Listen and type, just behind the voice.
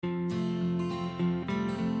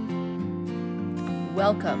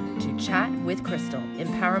Welcome to Chat with Crystal,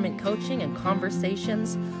 empowerment coaching and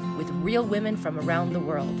conversations with real women from around the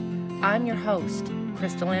world. I'm your host,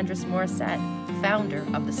 Crystal Andrus Morissette, founder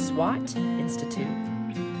of the SWOT Institute.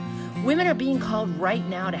 Women are being called right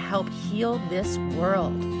now to help heal this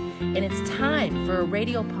world. And it's time for a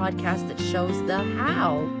radio podcast that shows the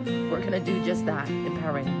how we're going to do just that,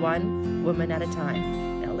 empowering one woman at a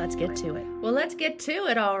time. Now let's get to it. Well, let's get to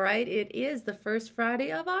it, all right. It is the first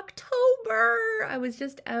Friday of October. I was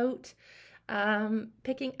just out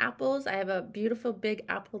picking apples. I have a beautiful big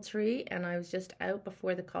apple tree, and I was just out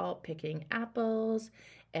before the call picking apples.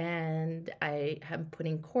 And I am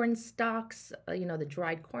putting corn stalks, the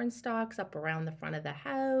dried corn stalks up around the front of the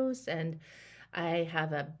house. And I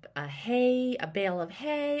have a bale of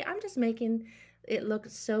hay. I'm just making it look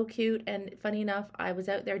so cute. And funny enough, I was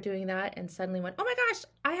out there doing that and suddenly went, oh my gosh,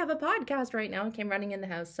 I have a podcast right now, and came running in the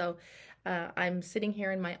house. So I'm sitting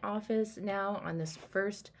here in my office now on this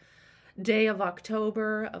first day of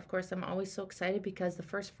October. Of course, I'm always so excited because the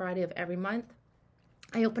first Friday of every month,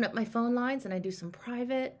 I open up my phone lines and I do some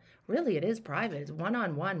private, really it is private, it's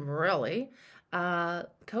one-on-one really,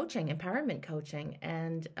 coaching, empowerment coaching.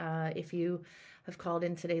 And if you have called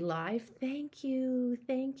in today live, thank you,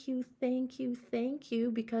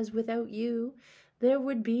 because without you, there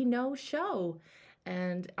would be no show.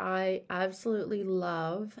 And I absolutely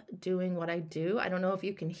love doing what I do. I don't know if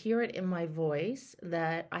you can hear it in my voice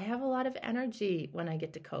that I have a lot of energy when I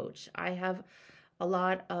get to coach. I have a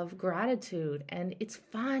lot of gratitude, and it's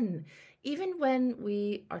fun. Even when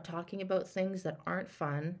we are talking about things that aren't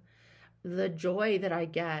fun, the joy that I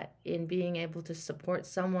get in being able to support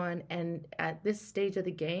someone. And at this stage of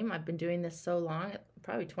the game, I've been doing this so long,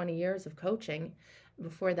 probably 20 years of coaching.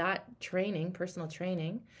 Before that, training, personal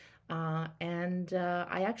training.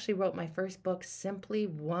 I actually wrote my first book, Simply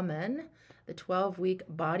Woman, the 12-week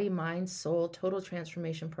body, mind, soul, total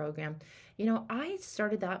transformation program. I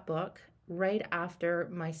started that book right after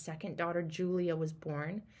my second daughter, Julia, was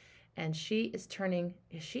born. And is she turning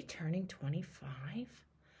 25?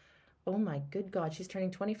 Oh my good God, she's turning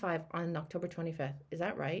 25 on October 25th. Is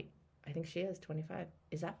that right? I think she is 25.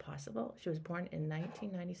 Is that possible? She was born in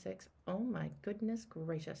 1996. Oh my goodness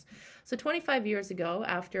gracious. So 25 years ago,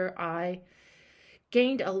 after I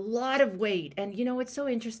gained a lot of weight, and it's so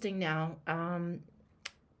interesting now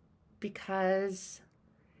because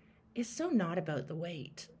it's so not about the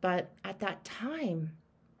weight. But at that time,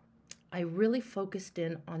 I really focused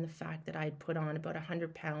in on the fact that I had put on about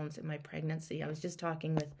 100 pounds in my pregnancy. I was just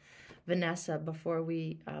talking with Vanessa before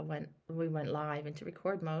we went live into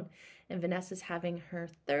record mode, and Vanessa's having her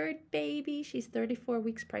third baby. She's 34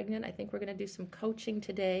 weeks pregnant. I think we're going to do some coaching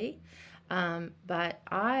today, but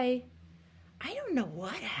I don't know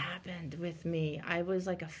what happened with me. I was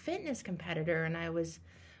like a fitness competitor, and I was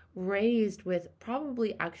raised with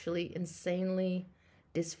probably actually insanely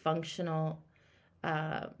dysfunctional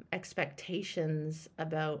expectations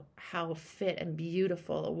about how fit and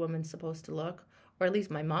beautiful a woman's supposed to look, or at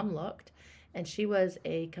least my mom looked. And she was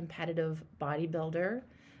a competitive bodybuilder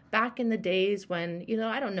back in the days when,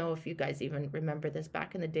 I don't know if you guys even remember this,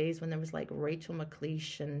 back in the days when there was like Rachel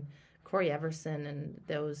McLeish and Corey Everson and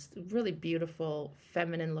those really beautiful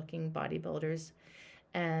feminine looking bodybuilders.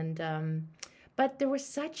 And but there was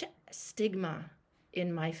such stigma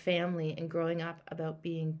in my family and growing up about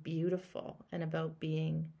being beautiful and about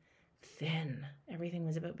being thin. Everything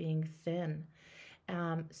was about being thin.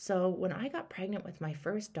 So when I got pregnant with my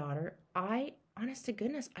first daughter, honest to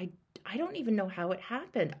goodness, I don't even know how it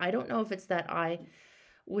happened. I don't know if it's that I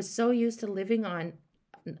was so used to living on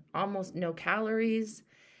almost no calories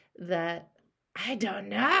that I don't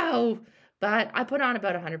know, but I put on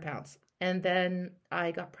about 100 pounds. And then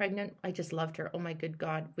I got pregnant. I just loved her. Oh my good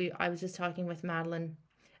God. I was just talking with Madeline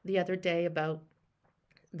the other day about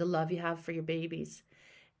the love you have for your babies.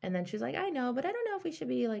 And then she's like, I know, but I don't know if we should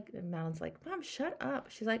be like, and Madeline's like, Mom, shut up.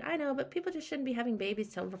 She's like, I know, but people just shouldn't be having babies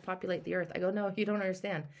to overpopulate the earth. I go, no, you don't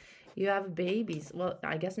understand. You have babies. Well,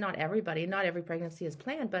 I guess not everybody, not every pregnancy is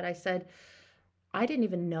planned, but I said, I didn't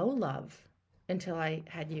even know love until I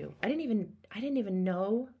had you. I didn't even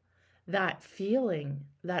know that feeling,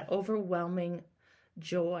 that overwhelming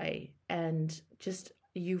joy and just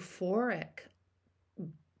euphoric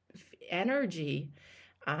energy.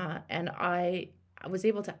 And I was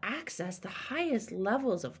able to access the highest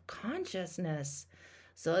levels of consciousness.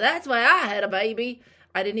 So that's why I had a baby.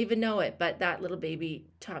 I didn't even know it, but that little baby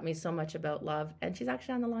taught me so much about love. And she's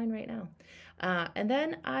actually on the line right now. And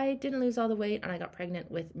then I didn't lose all the weight, and I got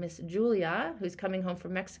pregnant with Miss Julia, who's coming home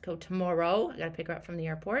from Mexico tomorrow. I got to pick her up from the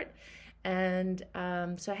airport. And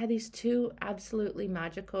so I had these two absolutely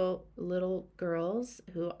magical little girls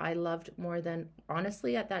who I loved more than,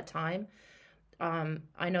 honestly, at that time.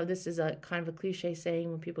 I know this is a kind of a cliche saying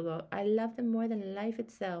when people go, I love them more than life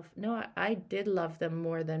itself. No, I did love them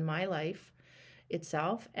more than my life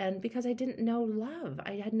itself. And because I didn't know love,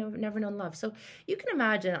 I had never known love. So you can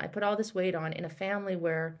imagine I put all this weight on in a family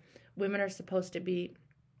where women are supposed to be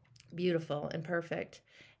beautiful and perfect.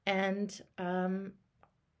 And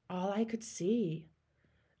all I could see,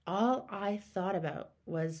 all I thought about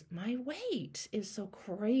was my weight. Is so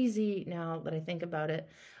crazy now that I think about it.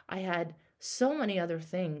 I had so many other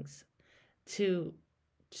things to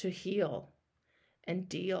heal and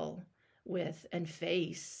deal with and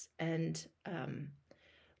face. And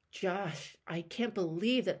Josh, I can't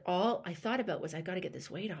believe that all I thought about was I got to get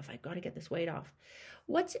this weight off. I got to get this weight off.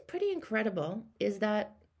 What's pretty incredible is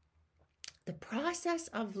that the process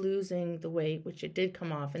of losing the weight, which it did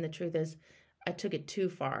come off, and the truth is, I took it too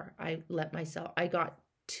far. I got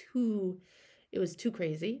too, it was too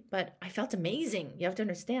crazy, but I felt amazing. You have to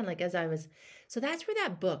understand, like, so that's where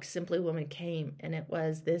that book, Simply Woman, came. And it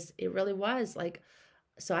really was like,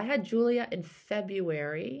 so I had Julia in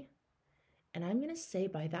February, and I'm going to say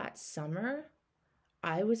by that summer,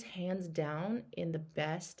 I was hands down in the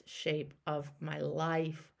best shape of my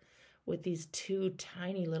life with these two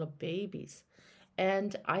tiny little babies.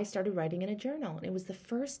 And I started writing in a journal. And it was the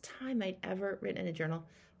first time I'd ever written in a journal.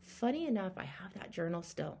 Funny enough, I have that journal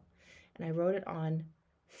still. And I wrote it on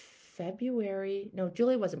February. No,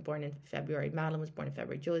 Julie wasn't born in February. Madeline was born in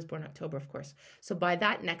February. Julie's born in October, of course. So by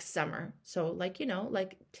that next summer, so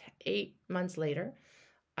 8 months later,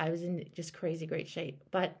 I was in just crazy great shape.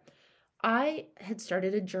 But I had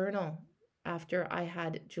started a journal after I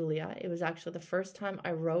had Julia. It was actually the first time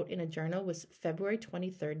I wrote in a journal was February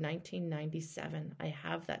 23rd, 1997. I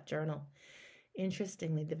have that journal.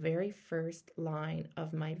 Interestingly, the very first line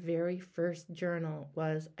of my very first journal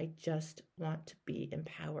was, I just want to be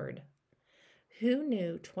empowered. Who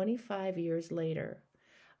knew 25 years later,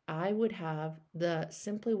 I would have the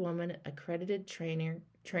Simply Woman Accredited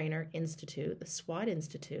Trainer Institute, the SWAT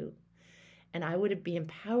Institute, and I would be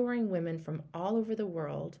empowering women from all over the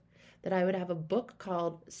world, that I would have a book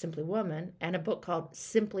called Simply Woman and a book called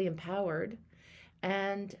Simply Empowered.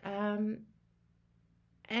 And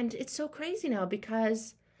it's so crazy now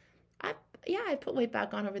because I put weight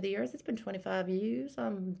back on over the years. It's been 25 years.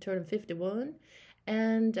 I'm turning 51.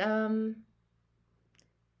 And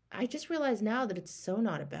I just realize now that it's so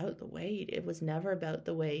not about the weight. It was never about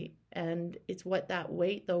the weight. And it's what that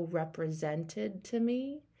weight, though, represented to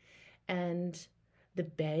me. And the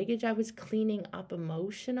baggage I was cleaning up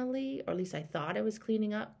emotionally, or at least I thought I was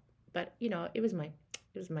cleaning up. But,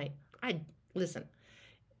 listen,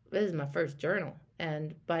 this is my first journal.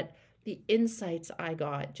 But the insights I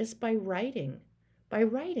got just by writing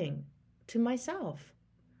to myself,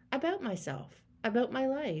 about my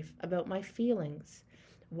life, about my feelings,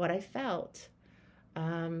 what I felt,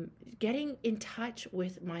 getting in touch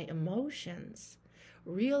with my emotions,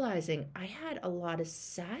 realizing I had a lot of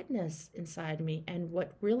sadness inside me. And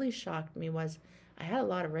what really shocked me was I had a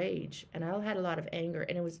lot of rage and I had a lot of anger,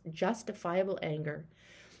 and it was justifiable anger.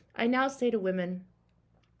 I now say to women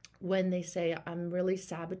when they say I'm really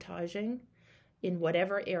sabotaging in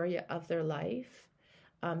whatever area of their life,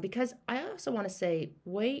 because I also want to say,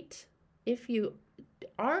 weight, if you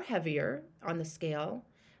are heavier on the scale,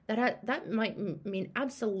 that might mean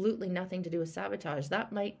absolutely nothing to do with sabotage.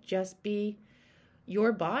 That might just be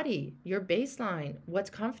your body, your baseline,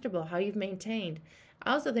 what's comfortable, how you've maintained.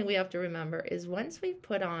 I also think we have to remember is once we've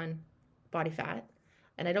put on body fat,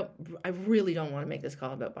 and I really don't want to make this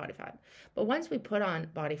call about body fat, but once we put on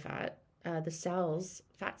body fat,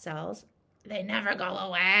 fat cells, they never go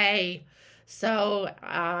away. So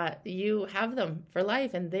you have them for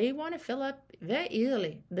life, and they want to fill up very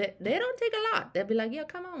easily. They don't take a lot. They'll be like, yeah,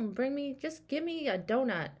 come on, just give me a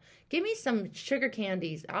donut. Give me some sugar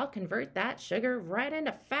candies. I'll convert that sugar right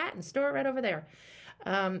into fat and store it right over there.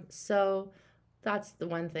 So that's the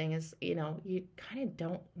one thing is, you kind of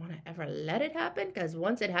don't want to ever let it happen, because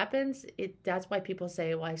once it happens, that's why people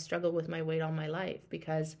say, well, I struggle with my weight all my life,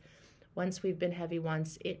 because once we've been heavy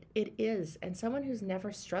once, it is. And someone who's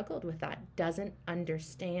never struggled with that doesn't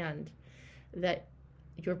understand that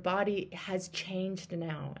your body has changed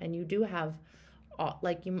now, and you do have,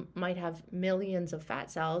 you might have millions of fat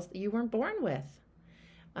cells that you weren't born with.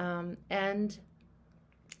 And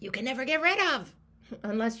you can never get rid of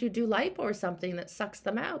unless you do lipo or something that sucks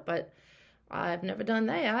them out. But I've never done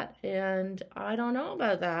that, and I don't know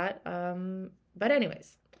about that. But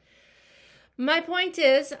anyways, my point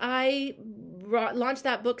is, I launched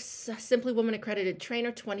that book, Simply Woman Accredited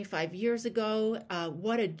Trainer, 25 years ago.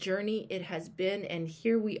 What a journey it has been. And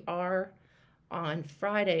here we are on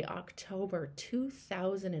Friday, October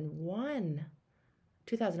 2001.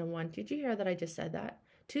 2001. Did you hear that I just said that?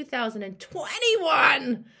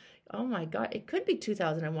 2021. Oh my God. It could be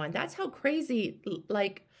 2001. That's how crazy.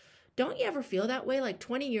 Like, don't you ever feel that way? Like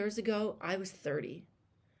 20 years ago, I was 30.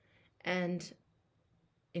 And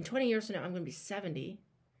in 20 years from now, I'm going to be 70.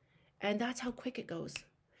 And that's how quick it goes.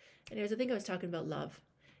 And I think I was talking about love.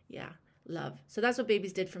 Yeah, love. So that's what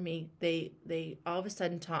babies did for me. They all of a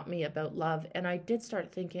sudden taught me about love. And I did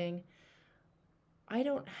start thinking, I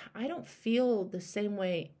don't feel the same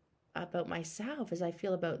way about myself as I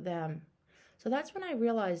feel about them. So that's when I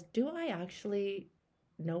realized, do I actually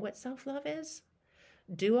know what self-love is?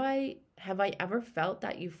 Have I ever felt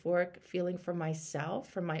that euphoric feeling for myself,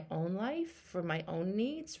 for my own life, for my own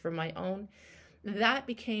needs, that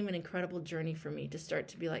became an incredible journey for me to start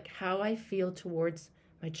to be like, how I feel towards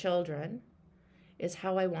my children is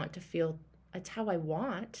how I want to feel. It's how I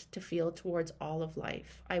want to feel towards all of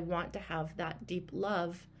life. I want to have that deep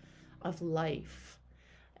love of life.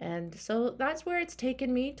 And so that's where it's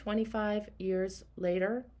taken me 25 years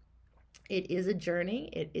later. It is a journey.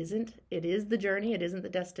 It is the journey. It isn't the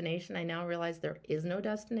destination. I now realize there is no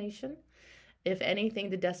destination. If anything,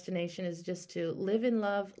 the destination is just to live in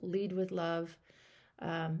love, lead with love,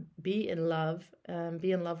 be in love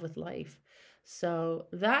with life. So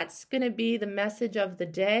that's going to be the message of the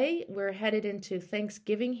day. We're headed into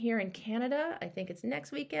Thanksgiving here in Canada. I think it's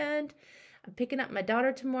next weekend. I'm picking up my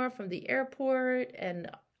daughter tomorrow from the airport, and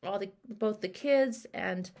both the kids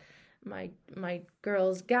and my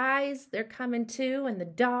girls' guys, they're coming too, and the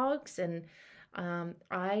dogs, and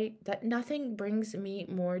nothing brings me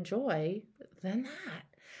more joy than that.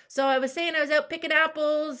 So I was saying I was out picking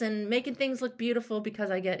apples and making things look beautiful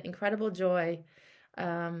because I get incredible joy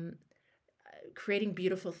creating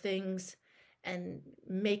beautiful things and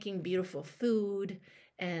making beautiful food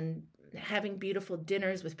and having beautiful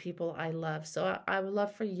dinners with people I love. So I would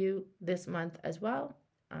love for you this month as well,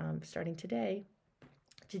 starting today,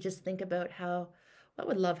 to just think about what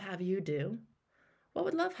would love have you do? What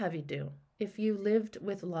would love have you do? If you lived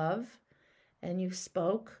with love and you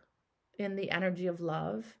spoke in the energy of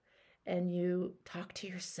love and you talked to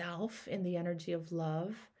yourself in the energy of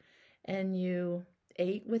love and you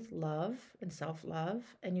ate with love and self-love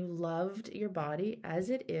and you loved your body as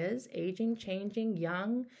it is, aging, changing,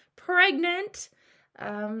 young, pregnant,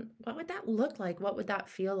 what would that look like? What would that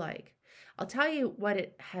feel like? I'll tell you what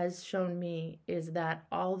it has shown me is that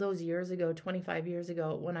all those years ago, 25 years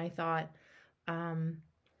ago, when I thought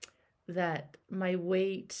that my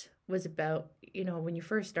weight was about, when you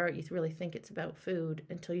first start, you really think it's about food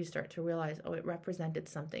until you start to realize, oh, it represented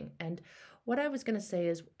something. And what I was going to say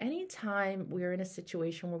is anytime we're in a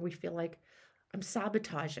situation where we feel like I'm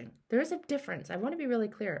sabotaging, there's a difference. I want to be really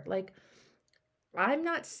clear. Like,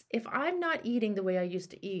 if I'm not eating the way I used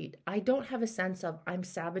to eat, I don't have a sense of I'm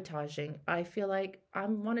sabotaging. I feel like I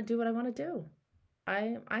want to do what I want to do.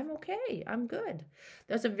 I'm okay. I'm good.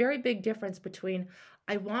 There's a very big difference between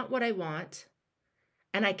I want what I want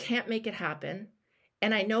and I can't make it happen,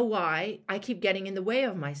 and I know why I keep getting in the way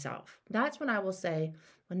of myself. That's when I will say,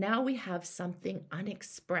 well, now we have something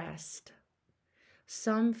unexpressed,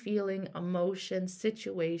 some feeling, emotion,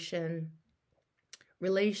 situation,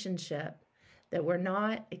 relationship that we're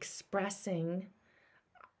not expressing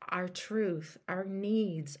our truth, our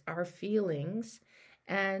needs, our feelings,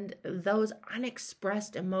 and those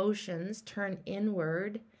unexpressed emotions turn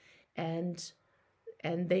inward and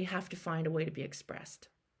they have to find a way to be expressed.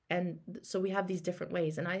 And so we have these different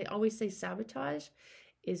ways. And I always say sabotage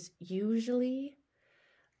is usually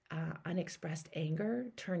unexpressed anger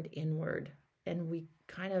turned inward, and we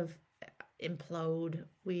kind of implode.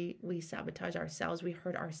 We sabotage ourselves. We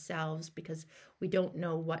hurt ourselves because we don't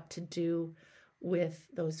know what to do with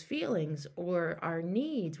those feelings or our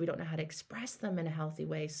needs. We don't know how to express them in a healthy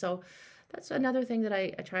way. So that's another thing that I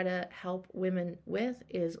try to help women with,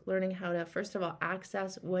 is learning how to, first of all,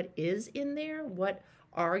 access what is in there. What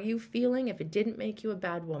are you feeling? If it didn't make you a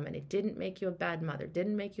bad woman, it didn't make you a bad mother,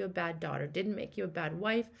 didn't make you a bad daughter, didn't make you a bad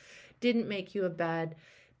wife, didn't make you a bad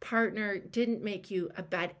partner, didn't make you a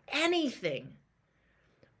bad anything,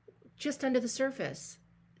 just under the surface,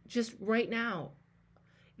 just right now,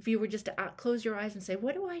 if you were just to close your eyes and say,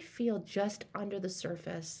 what do I feel just under the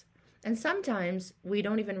surface? And sometimes we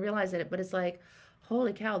don't even realize it, but it's like,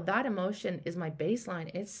 holy cow, that emotion is my baseline.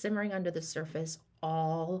 It's simmering under the surface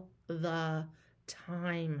all the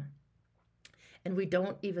time. And we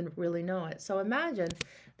don't even really know it. So imagine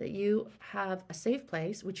that you have a safe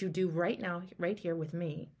place, which you do right now, right here with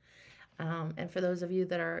me. And for those of you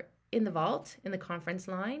that are in the vault, in the conference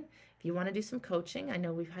line, if you want to do some coaching, I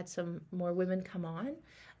know we've had some more women come on.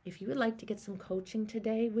 If you would like to get some coaching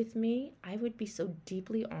today with me, I would be so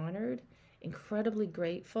deeply honored, incredibly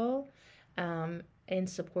grateful, in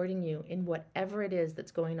supporting you in whatever it is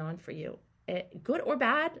that's going on for you, good or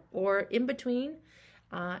bad or in between.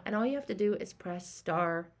 And all you have to do is press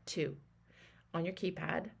 *2 on your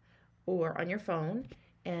keypad or on your phone,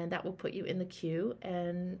 and that will put you in the queue,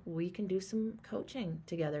 and we can do some coaching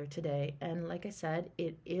together today. And like I said,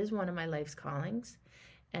 it is one of my life's callings,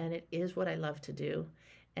 and it is what I love to do.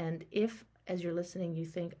 And if, as you're listening, you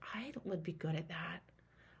think, I would be good at that,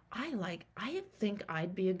 I think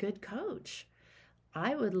I'd be a good coach,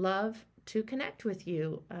 I would love to connect with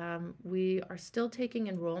you. We are still taking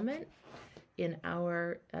enrollment in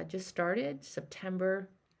our just started September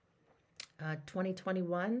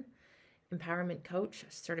 2021 Empowerment Coach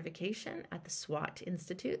certification at the SWAT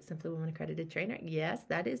Institute, Simply Woman Accredited Trainer. Yes,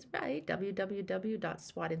 that is right.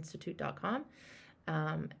 www.swatinstitute.com.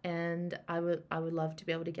 And I would love to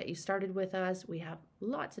be able to get you started with us. We have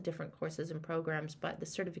lots of different courses and programs, but the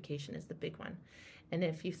certification is the big one. And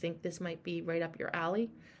if you think this might be right up your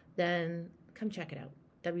alley, then come check it out.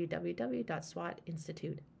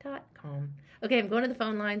 www.swatinstitute.com. Okay, I'm going to the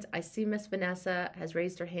phone lines. I see Miss Vanessa has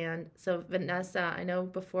raised her hand. So Vanessa, I know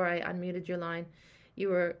before I unmuted your line, you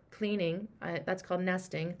were cleaning. That's called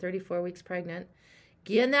nesting, 34 weeks pregnant.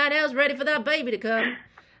 Getting that house ready for that baby to come.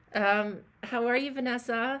 How are you,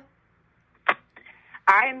 Vanessa?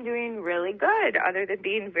 I'm doing really good, other than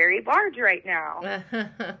being very large right now.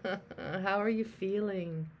 How are you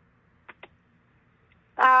feeling?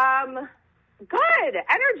 Good,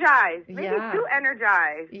 energized, maybe too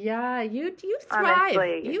energized. Yeah, you thrive.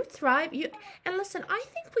 Honestly. You thrive. And listen, I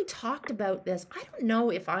think we talked about this. I don't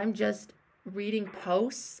know if I'm just reading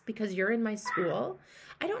posts because you're in my school.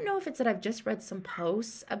 I don't know if it's that I've just read some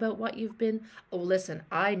posts about what you've been. Oh, listen,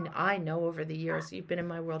 I know over the years, you've been in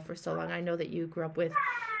my world for so long. I know that you grew up with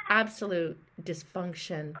absolute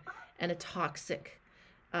dysfunction and a toxic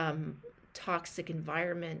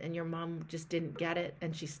environment, and your mom just didn't get it,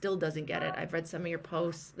 and she still doesn't get it. I've read some of your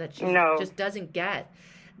posts that she just doesn't get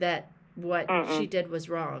that what she did was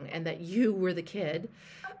wrong and that you were the kid.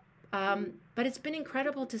 But it's been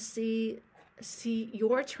incredible to see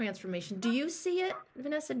your transformation. Do you see it,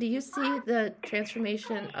 Vanessa? Do you see the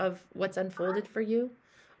transformation of what's unfolded for you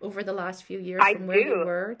over the last few years from where you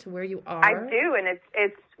were to where you are? I do, and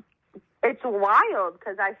it's wild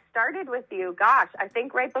because I started with you, gosh, I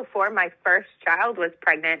think right before my first child was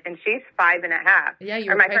pregnant, and she's 5.5. Yeah,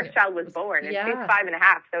 or my first child was born, and she's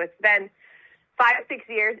 5.5. So it's been 5-6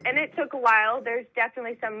 years, and it took a while. There's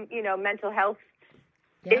definitely some, mental health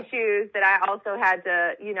issues that I also had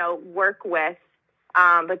to, work with.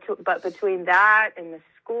 But between that and the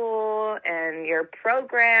school and your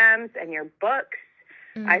programs and your books,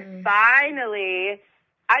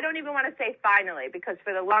 I don't even want to say finally, because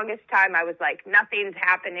for the longest time I was like, nothing's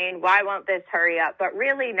happening. Why won't this hurry up? But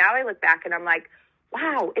really now I look back and I'm like,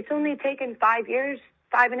 wow, it's only taken 5.5 years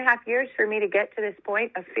for me to get to this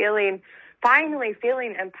point of finally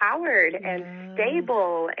feeling empowered and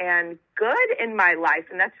stable and good in my life.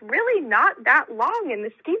 And that's really not that long in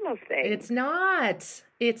the scheme of things. It's not.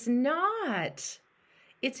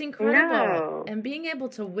 It's incredible. No. And being able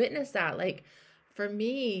to witness that, like for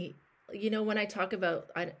me, when I talk about,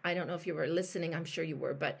 I don't know if you were listening, I'm sure you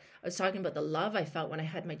were, but I was talking about the love I felt when I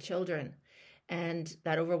had my children and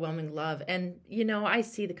that overwhelming love. And, I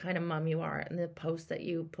see the kind of mom you are and the posts that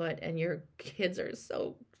you put, and your kids are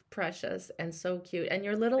so precious and so cute. And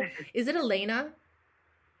your little, is it Elena?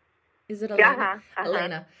 Yeah.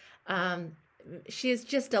 Elena. She is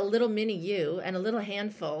just a little mini you and a little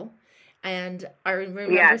handful. And I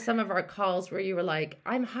remember some of our calls where you were like,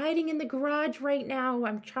 I'm hiding in the garage right now.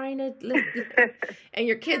 I'm trying to listen. And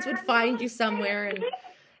your kids would find you somewhere. And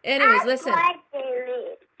anyways, listen,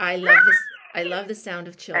 I love this. I love the sound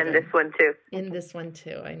of children. And this one too. In this one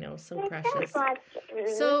too. I know. So precious.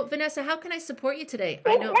 So Vanessa, how can I support you today?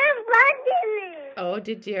 I know. Oh,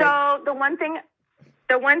 did you? So the one thing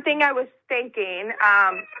I was thinking,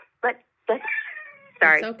 sorry.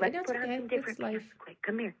 It's okay. Let's put on some different life. Quick,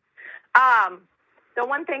 come here. The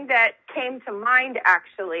one thing that came to mind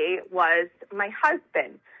actually was my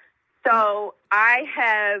husband. So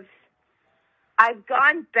I've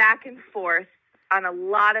gone back and forth on a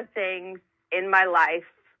lot of things in my life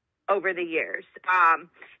over the years.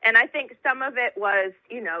 And I think some of it was,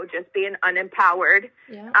 just being unempowered.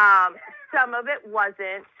 Yeah. Some of it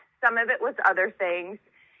wasn't. Some of it was other things.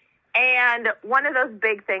 And one of those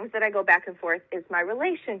big things that I go back and forth is my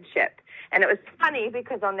relationship. And it was funny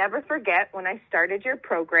because I'll never forget when I started your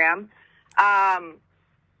program,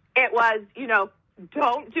 It was,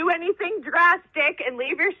 don't do anything drastic and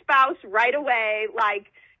leave your spouse right away.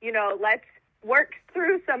 Like, let's work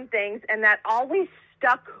through some things. And that always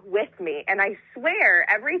stuck with me. And I swear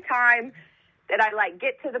every time that I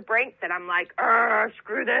get to the brink that I'm like,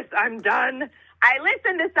 screw this, I'm done, I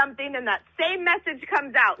listen to something and that same message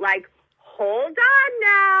comes out like, hold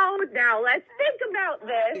on now let's think about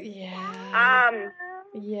this. Yeah.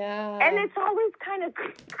 Yeah. And it's always kind of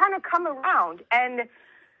come around. And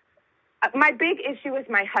my big issue with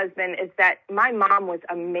my husband is that my mom was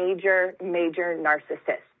a major, major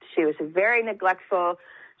narcissist. She was very neglectful.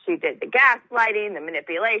 She did the gaslighting, the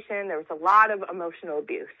manipulation. There was a lot of emotional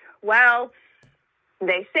abuse. Well,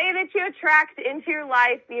 they say that you attract into your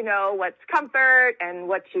life, what's comfort and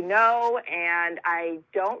what you know. And I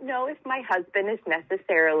don't know if my husband is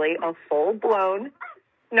necessarily a full-blown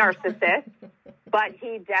narcissist, but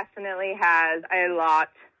he definitely has a lot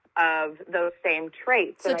of those same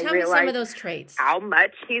traits. So tell me some of those traits. How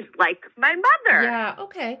much he's like my mother. Yeah,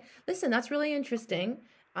 okay. Listen, that's really interesting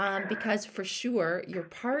because for sure your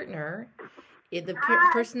partner, the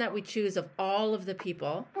person that we choose of all of the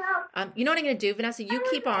people, you know what I'm going to do, Vanessa? You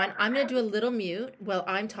keep on. I'm going to do a little mute while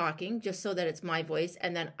I'm talking just so that it's my voice,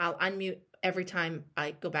 and then I'll unmute every time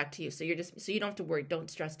I go back to you. So you don't have to worry. Don't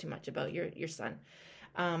stress too much about your son.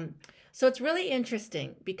 So it's really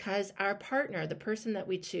interesting because our partner, the person that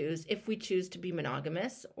we choose, if we choose to be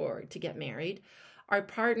monogamous or to get married, our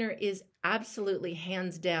partner is absolutely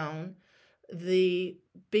hands down the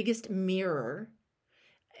biggest mirror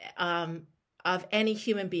of any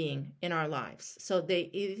human being in our lives. So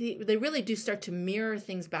they really do start to mirror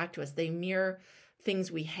things back to us. They mirror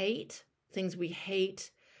things we hate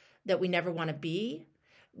that we never want to be.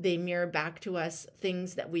 They mirror back to us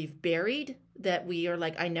things that we've buried, that we are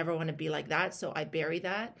like, I never want to be like that, so I bury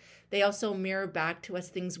that. They also mirror back to us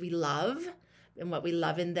things we love and what we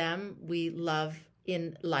love in them. We love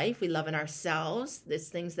in life. We love in ourselves. There's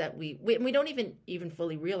things that we don't even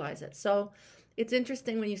fully realize it. So it's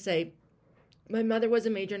interesting when you say, my mother was a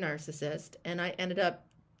major narcissist, and I ended up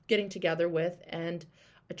getting together with and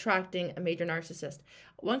attracting a major narcissist.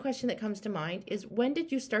 One question that comes to mind is, when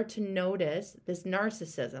did you start to notice this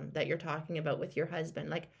narcissism that you're talking about with your husband?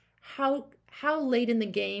 Like how late in the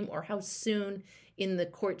game or how soon in the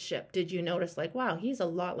courtship did you notice, like, wow, he's a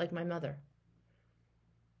lot like my mother?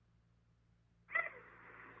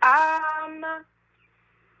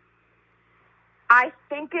 I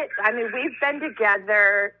think we've been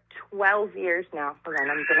together 12 years now. Hold on,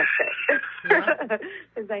 I'm going to sit.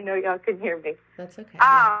 Because I know y'all can hear me. That's okay.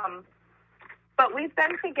 But we've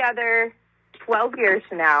been together 12 years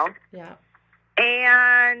now. Yeah.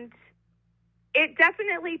 And it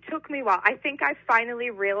definitely took me a while. I think I finally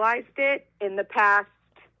realized it in the past,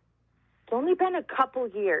 it's only been a couple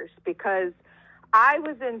years, because I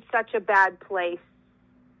was in such a bad place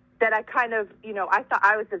that I kind of, I thought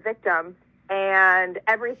I was the victim. And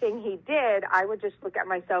everything he did, I would just look at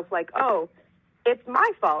myself like, oh, it's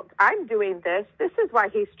my fault. I'm doing this. This is why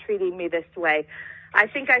he's treating me this way. I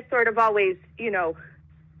think I sort of always,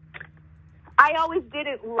 I always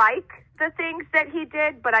didn't like the things that he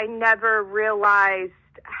did, but I never realized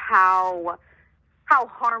how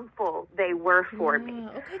harmful they were for me.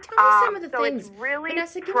 Okay, tell me some of the things. It's really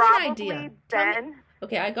Vanessa, give probably me an idea.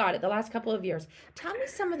 Okay, I got it. The last couple of years. Tell me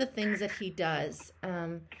some of the things that he does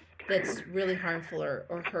that's really harmful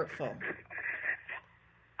or hurtful.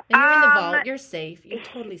 And you're in the vault. You're safe. You're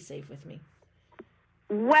totally safe with me.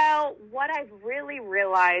 Well, what I've really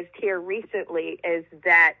realized here recently is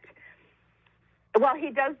that, he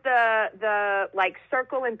does the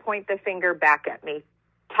circle and point the finger back at me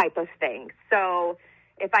type of thing. So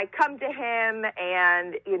if I come to him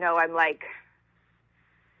and, I'm like,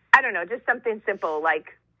 I don't know, just something simple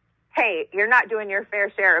like, hey, you're not doing your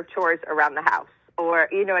fair share of chores around the house, or,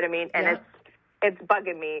 you know what I mean? And yeah. it's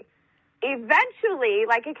bugging me. Eventually,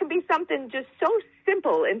 it can be something just so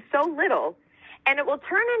simple and so little, and it will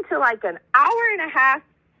turn into an hour and a half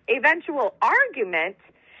eventual argument.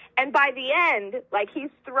 And by the end, he's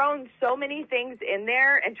thrown so many things in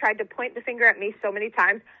there and tried to point the finger at me so many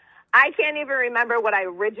times, I can't even remember what I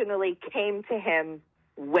originally came to him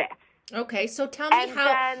with. Okay, so tell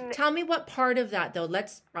me what part of that though.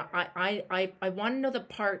 I want to know the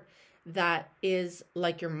part that is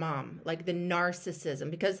like your mom, like the narcissism,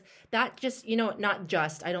 because that just, not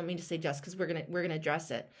just, I don't mean to say just, because we're going to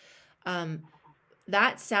address it.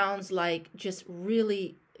 That sounds like just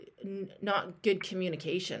really not good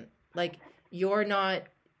communication. Like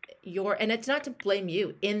and it's not to blame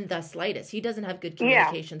you in the slightest. He doesn't have good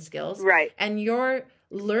communication skills. Right. And you're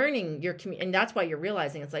learning and that's why you're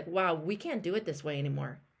realizing it's like, wow, we can't do it this way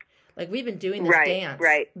anymore. Like, we've been doing this Right, dance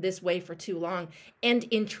right. this way for too long. And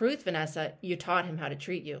in truth, Vanessa, you taught him how to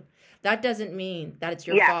treat you. That doesn't mean that it's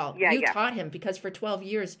your Yeah, fault. yeah, You yeah. taught him, because for 12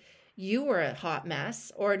 years, you were a hot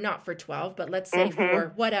mess, or not for 12, but let's say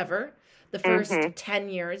for whatever, the first 10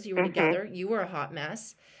 years you were together, you were a hot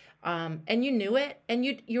mess. And you knew it, and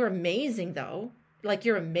you're amazing though. Like,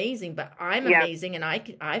 you're amazing, but I'm Yeah. amazing, and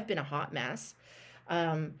I've been a hot mess.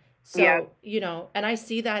 So, Yeah. you know, and I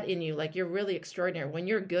see that in you. Like, you're really extraordinary. When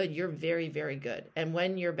you're good, you're very, very good. And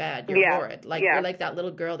when you're bad, you're Yeah. horrid. Like, Yeah. you're like that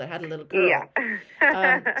little girl that had a little girl.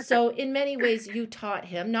 Yeah. So in many ways, you taught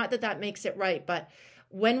him, not that that makes it right, but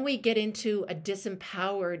when we get into a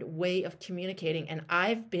disempowered way of communicating, and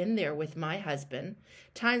I've been there with my husband,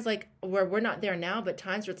 times like where we're not there now, but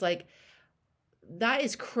times where it's like, that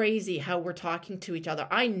is crazy how we're talking to each other.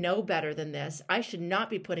 I know better than this. I should not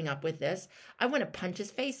be putting up with this. I want to punch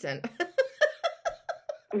his face in.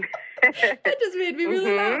 That just made me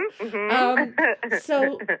really laugh.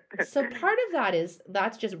 So part of that is,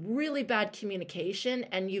 that's just really bad communication,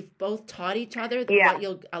 and you've both taught each other Yeah. what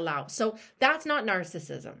you'll allow. So that's not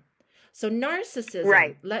narcissism. So narcissism,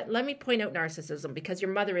 Right. let me point out narcissism, because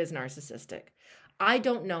your mother is narcissistic. I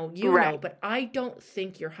don't know, you Right. know, but I don't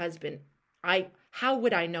think your husband, how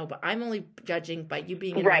would I know? But I'm only judging by you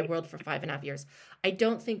being in my Right. world for 5.5 years. I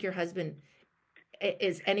don't think your husband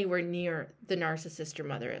is anywhere near the narcissist your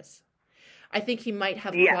mother is. I think he might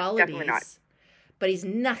have Yeah, qualities, definitely not. but he's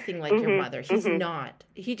nothing like your mother. He's not.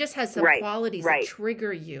 He just has some Right, qualities right. that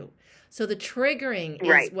trigger you. So the triggering is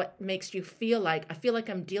Right. what makes you feel like, I feel like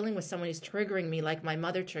I'm dealing with someone who's triggering me like my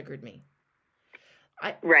mother triggered me.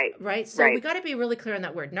 Right. Right? So Right. we got to be really clear on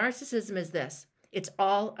that word. Narcissism is this. It's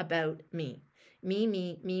all about me. Me.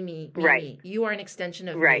 Right. Me. You are an extension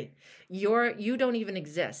of Right. me. You don't even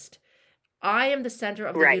exist. I am the center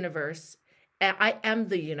of the Right. universe. And I am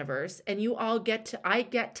the universe, and I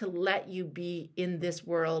get to let you be in this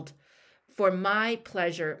world for my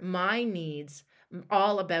pleasure, my needs,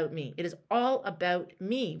 all about me. It is all about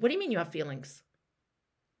me. What do you mean you have feelings?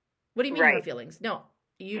 What do you mean you Right. have feelings? No,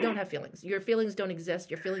 you don't have feelings. Your feelings don't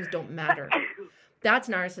exist. Your feelings don't matter. That's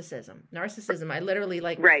narcissism. Narcissism. I literally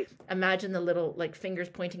Right. imagine the little fingers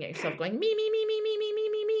pointing at yourself, going me.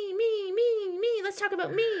 Let's talk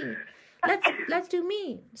about me. Let's do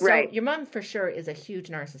me. So Right. your mom for sure is a huge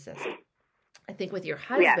narcissist. I think with your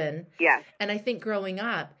husband, Yeah. and I think growing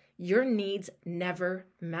up, your needs never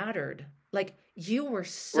mattered. Like, you were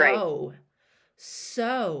so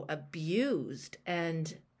abused,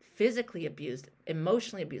 and physically abused,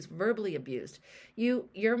 emotionally abused, verbally abused.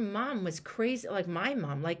 Your mom was crazy. Like my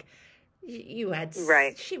mom, she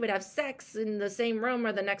would have sex in the same room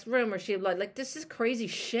or the next room, or she would like this is crazy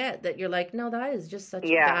shit that you're like, no, that is just such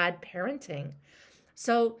bad parenting.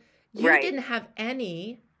 So you didn't have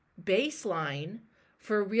any baseline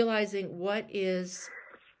for realizing what is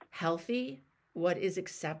healthy, what is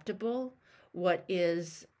acceptable, what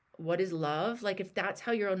is love. Like, if that's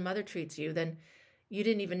how your own mother treats you, then you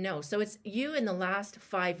didn't even know. So it's you in the last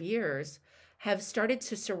 5 years have started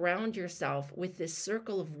to surround yourself with this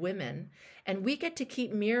circle of women, and we get to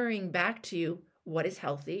keep mirroring back to you what is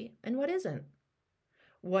healthy and what isn't.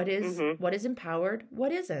 What is empowered,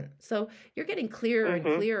 what isn't. So you're getting clearer and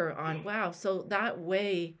clearer on, wow, so that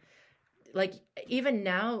way, like, even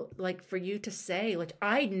now, like, for you to say, like,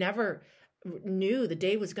 I never knew the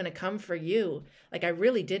day was going to come for you. Like, I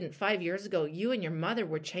really didn't. 5 years ago, you and your mother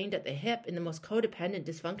were chained at the hip in the most codependent,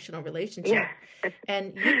 dysfunctional relationship.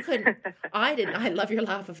 And you couldn't, I love your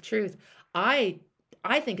laugh of truth. I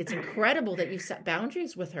think it's incredible that you set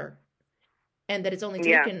boundaries with her, and that it's only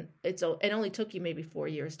taken, it only took you maybe 4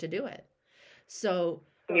 years to do it. So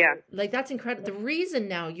like, that's incredible. The reason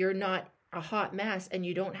now you're not a hot mess and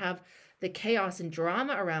you don't have the chaos and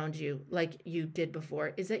drama around you like you did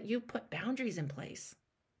before is that you put boundaries in place.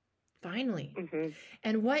 Finally.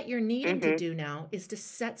 And what you're needing to do now is to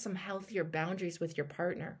set some healthier boundaries with your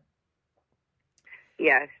partner.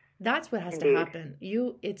 Yes. That's what has to happen.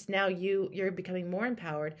 You're becoming more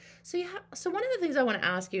empowered. So one of the things I want to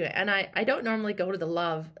ask you, and I don't normally go to the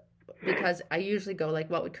love, because I usually go like,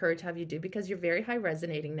 what would courage have you do? Because you're very high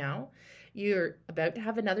resonating now. You're about to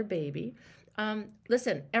have another baby.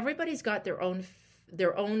 Listen, everybody's got their own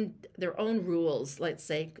rules, let's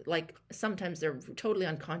say. Like, sometimes they're totally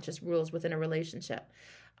unconscious rules within a relationship.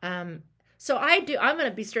 So I'm going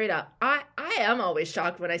to be straight up. I am always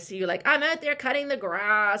shocked when I see you, like, I'm out there cutting the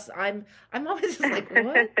grass. I'm always just like,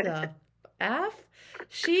 what the F?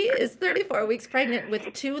 She is 34 weeks pregnant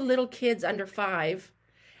with 2 little kids under 5.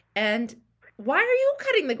 And why are you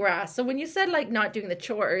cutting the grass? So when you said, like, not doing the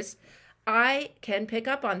chores, I can pick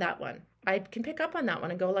up on that one. I can pick up on that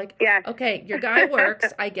one and go like, Yes. okay, your guy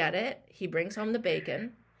works. I get it. He brings home the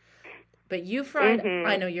bacon, but you fried,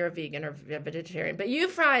 I know you're a vegan or a vegetarian, but you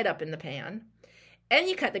fry it up in the pan and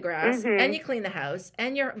you cut the grass and you clean the house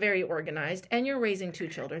and you're very organized and you're raising 2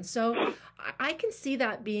 children. So I can see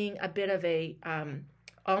that being a bit of a,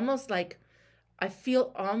 almost like, I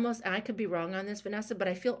feel almost, and I could be wrong on this, Vanessa, but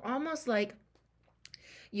I feel almost like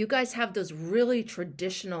you guys have those really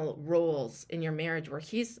traditional roles in your marriage where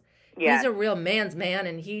he's a real man's man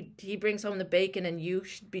and he brings home the bacon and you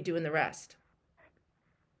should be doing the rest.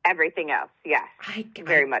 Everything else, yes.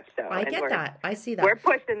 Very much so. I get that. I see that. We're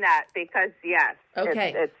pushing that because, yes.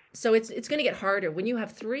 Okay. So it's going to get harder. When you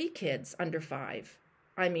have 3 kids under 5,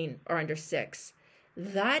 or under 6,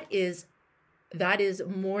 that is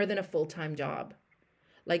more than a full-time job.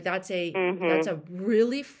 Like that's a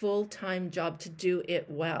really full-time job to do it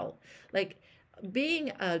well. Like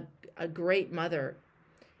being a great mother,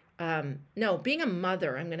 being a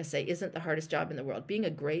mother, I'm going to say, isn't the hardest job in the world. Being a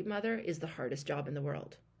great mother is the hardest job in the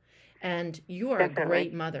world. And you are Definitely. A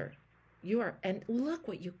great mother. And look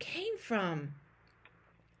what you came from.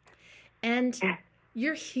 And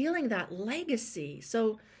you're healing that legacy.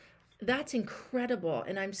 So that's incredible.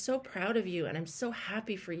 And I'm so proud of you and I'm so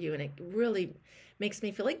happy for you. And it really makes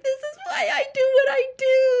me feel like this is why I do what I do.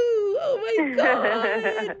 Oh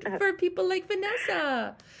my God. For people like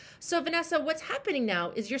Vanessa. So Vanessa, what's happening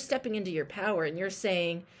now is you're stepping into your power and you're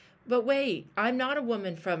saying, but wait, I'm not a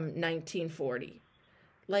woman from 1940.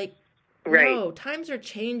 Like, right. No, times are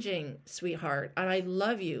changing, sweetheart. And I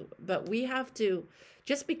love you, but we have to,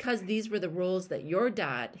 just because these were the roles that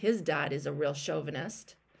his dad is a real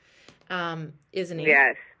chauvinist, isn't he?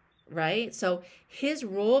 Yes. Right? So his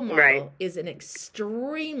role model is an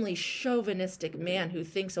extremely chauvinistic man who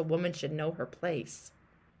thinks a woman should know her place.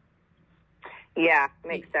 Yeah,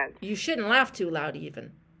 makes sense. You shouldn't laugh too loud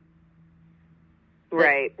even.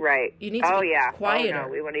 Right. You need to be quieter. Oh, no,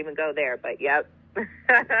 we won't even go there, but yep.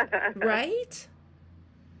 Right?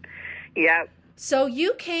 Yep. So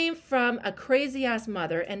you came from a crazy-ass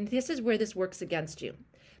mother, and this is where this works against you.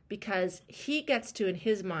 Because he gets to, in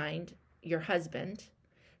his mind, your husband,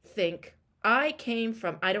 think, I came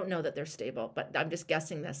from, I don't know that they're stable, but I'm just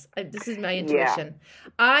guessing this. This is my intuition.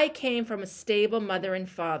 Yeah. I came from a stable mother and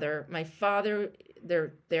father. My father,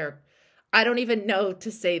 they're I don't even know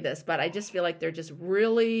to say this, but I just feel like they're just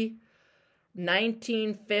really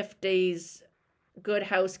 1950s Good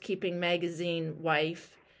Housekeeping magazine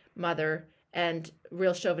wife, mother, and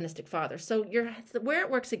real chauvinistic father. So where it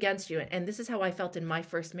works against you, and this is how I felt in my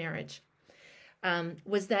first marriage,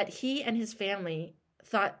 was that he and his family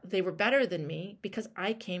thought they were better than me because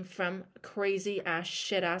I came from a crazy-ass,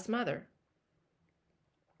 shit-ass mother.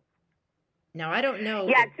 Now, I don't know.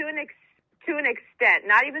 Yeah, to an extent.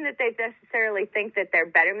 Not even that they necessarily think that they're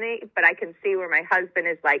better than me, but I can see where my husband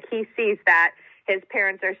is like, he sees that his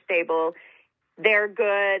parents are stable, they're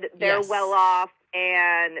good, they're well off,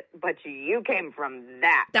 but you came from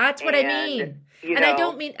that. That's what I mean. And I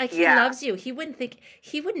don't mean, he loves you. He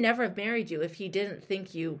would never have married you if he didn't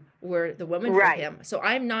think you were the woman for him. So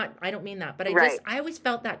I don't mean that, but I always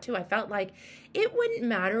felt that too. I felt like it wouldn't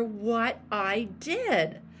matter what I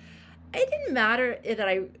did. It didn't matter that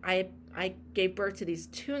I gave birth to these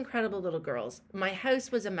 2 incredible little girls. My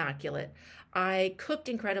house was immaculate. I cooked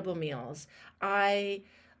incredible meals. I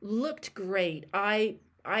looked great. I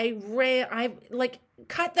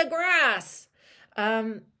cut the grass.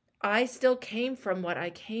 I still came from what I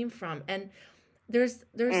came from. And there's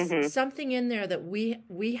something in there that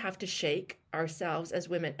we have to shake ourselves as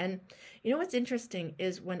women. And you know what's interesting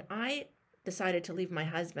is when I decided to leave my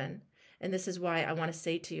husband, and this is why I want to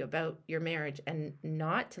say to you about your marriage and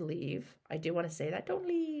not to leave. I do want to say that. Don't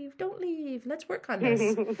leave. Let's work on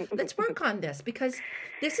this. Because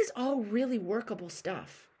this is all really workable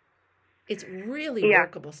stuff. It's really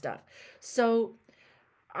workable stuff. So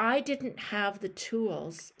I didn't have the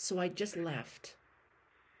tools, so I just left.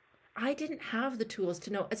 I didn't have the tools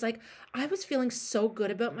to know. It's like I was feeling so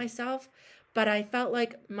good about myself, but I felt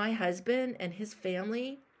like my husband and his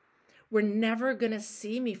family were never going to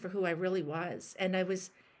see me for who I really was. And I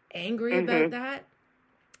was angry about that.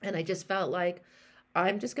 And I just felt like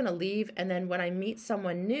I'm just going to leave. And then when I meet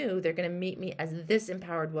someone new, they're going to meet me as this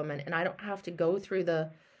empowered woman. And I don't have to go through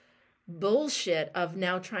the bullshit of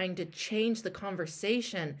now trying to change the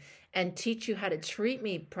conversation and teach you how to treat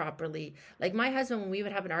me properly. Like my husband, when we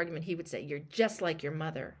would have an argument, he would say, "You're just like your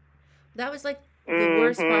mother." That was like the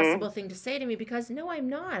worst possible thing to say to me because no, I'm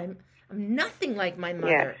not. I'm nothing like my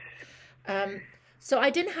mother. So I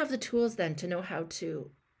didn't have the tools then to know how to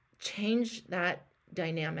change that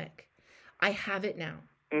dynamic. I have it now.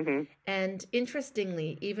 Mm-hmm. And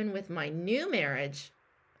interestingly, even with my new marriage,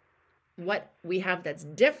 what we have that's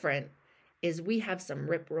different is we have some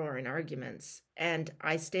rip-roaring arguments, and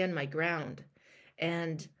I stand my ground.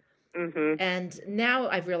 And Mm-hmm. and now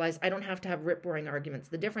I've realized I don't have to have rip-roaring arguments.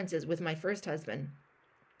 The difference is with my first husband,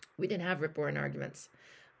 we didn't have rip-roaring arguments.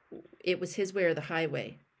 It was his way or the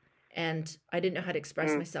highway. And I didn't know how to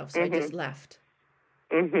express myself, so I just left.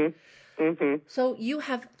 Mm-hmm. Mm-hmm. So you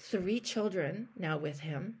have 3 children now with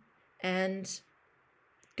him, and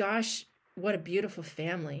gosh, what a beautiful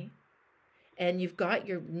family. And you've got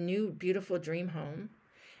your new beautiful dream home,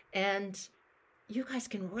 and you guys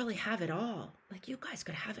can really have it all. Like, you guys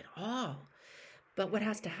could have it all. But what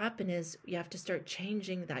has to happen is you have to start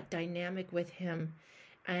changing that dynamic with him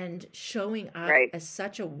and showing up Right. as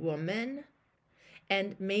such a woman.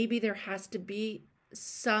 And maybe there has to be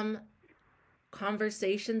some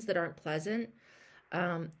conversations that aren't pleasant.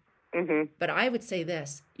 Mm-hmm. But I would say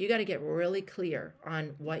this: you got to get really clear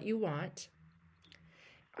on what you want.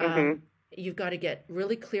 You've got to get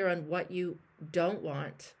really clear on what you don't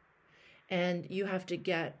want. And you have to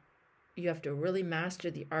really master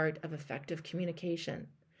the art of effective communication.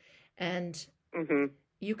 And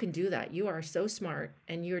you can do that. You are so smart,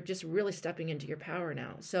 and you're just really stepping into your power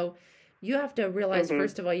now. So you have to realize,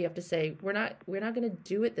 first of all, you have to say, we're not going to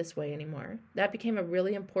do it this way anymore. That became a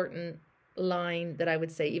really important line that I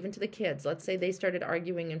would say, even to the kids. Let's say they started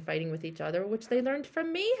arguing and fighting with each other, which they learned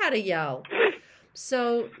from me how to yell.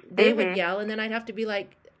 So they would yell, and then I'd have to be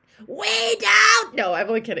like, we don't. No, I'm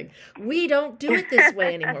only kidding. We don't do it this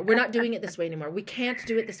way anymore. We're not doing it this way anymore. We can't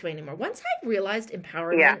do it this way anymore. Once I realized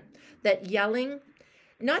empowerment, that yelling,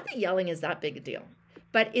 not that yelling is that big a deal,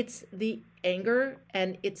 but it's the anger,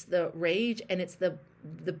 and it's the rage, and it's the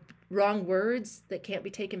wrong words that can't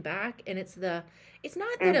be taken back. And it's not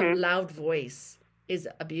that a loud voice is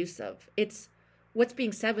abusive. It's what's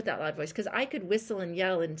being said with that loud voice. Because I could whistle and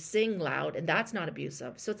yell and sing loud, and that's not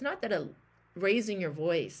abusive. So it's not that raising your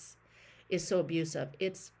voice is so abusive.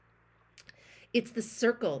 It's the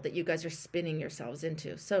circle that you guys are spinning yourselves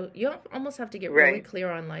into. So you almost have to get really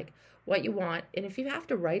clear on like what you want. And if you have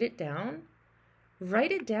to write it down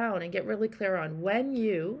and get really clear on when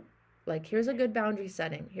you, like, here's a good boundary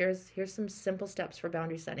setting. Here's some simple steps for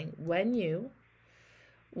boundary setting. When you,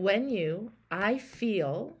 I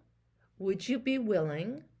feel, would you be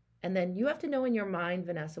willing? And then you have to know in your mind,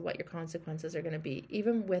 Vanessa, what your consequences are going to be,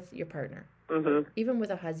 even with your partner, even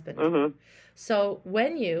with a husband. So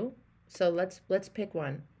let's pick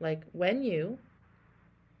one. Like when you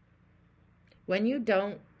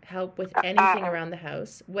don't help with anything around the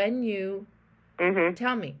house, when you,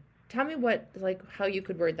 tell me what, like how you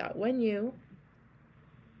could word that. When you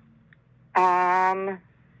don't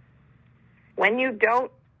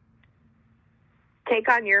take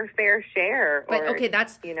on your fair share. But okay,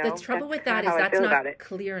 that's the trouble with that is that's not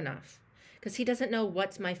clear enough, because he doesn't know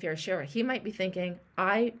what's my fair share. He might be thinking,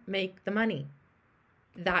 I make the money,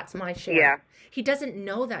 that's my share. Yeah. He doesn't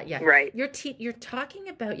know that yet. Right. You're talking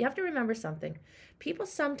about, you have to remember something. People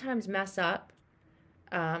sometimes mess up,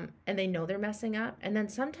 and they know they're messing up, and then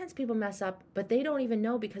sometimes people mess up, but they don't even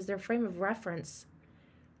know, because their frame of reference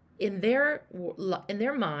in their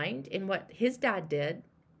mind, in what his dad did,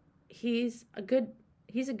 he's a good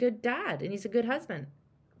dad, and he's a good husband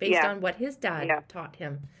based on what his dad taught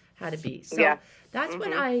him how to be. So that's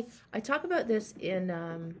when I talk about this in,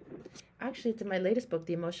 actually it's in my latest book,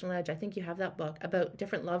 The Emotional Edge. I think you have that book about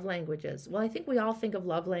different love languages. Well, I think we all think of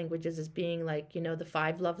love languages as being like, the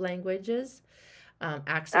 5 love languages,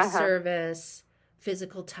 acts of service,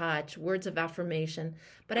 physical touch, words of affirmation.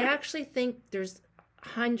 But I actually think there's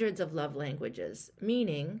hundreds of love languages,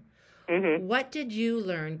 meaning, what did you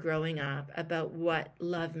learn growing up about what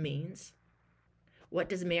love means? What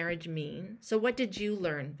does marriage mean? So what did you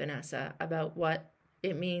learn, Vanessa, about what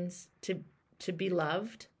it means to be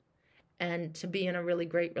loved and to be in a really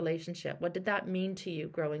great relationship? What did that mean to you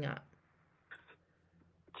growing up?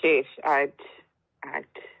 Geez, that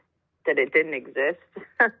it didn't exist.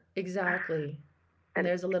 Exactly. And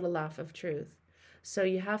there's a little laugh of truth. So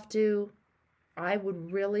I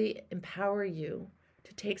would really empower you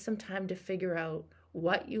to take some time to figure out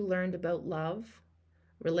what you learned about love,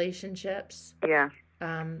 relationships,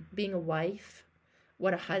 being a wife,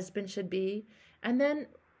 what a husband should be, and then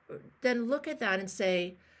look at that and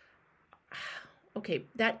say, okay,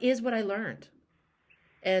 that is what I learned.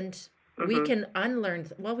 And we can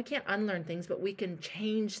we can't unlearn things, but we can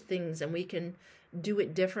change things and we can do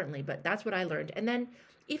it differently. But that's what I learned. And then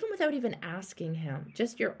even without even asking him,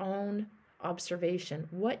 just your own observation,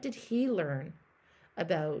 what did he learn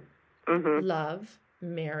about love,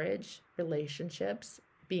 marriage, relationships,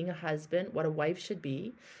 being a husband, what a wife should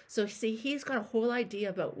be. So see, he's got a whole idea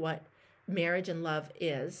about what marriage and love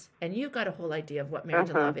is, and you've got a whole idea of what marriage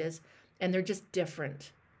and love is, and they're just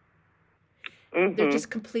different. They're just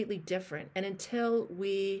completely different. And until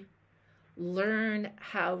we learn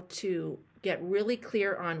how to get really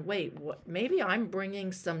clear on, wait, maybe I'm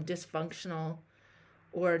bringing some dysfunctional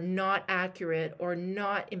or not accurate or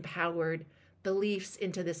not empowered beliefs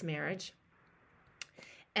into this marriage.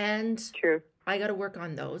 And True. I got to work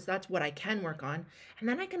on those. That's what I can work on. And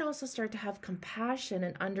then I can also start to have compassion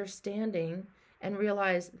and understanding and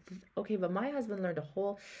realize, okay, but my husband learned a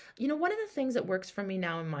whole, one of the things that works for me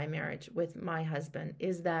now in my marriage with my husband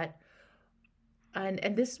is that,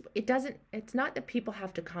 and this, it's not that people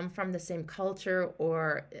have to come from the same culture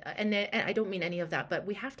and I don't mean any of that, but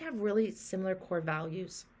we have to have really similar core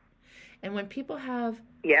values. And when people have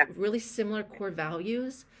really similar core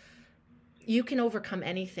values, you can overcome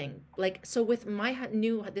anything. Like, so with my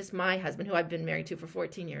husband, who I've been married to for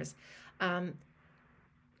 14 years,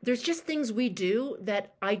 there's just things we do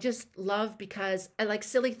that I just love because I like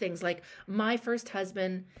silly things. Like my first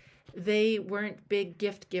husband, they weren't big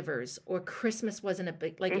gift givers, or Christmas wasn't a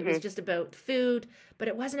big, like it was just about food, but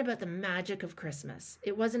it wasn't about the magic of Christmas.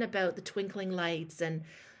 It wasn't about the twinkling lights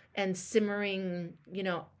and simmering,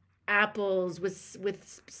 apples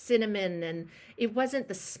with cinnamon, and it wasn't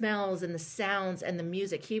the smells and the sounds and the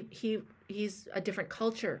music. He's a different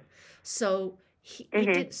culture. So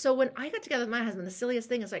so when I got together with my husband, the silliest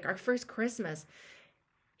thing is like our first Christmas,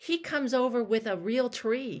 he comes over with a real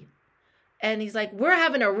tree. And he's like, we're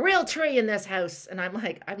having a real tree in this house. And I'm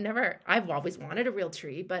like, I've always wanted a real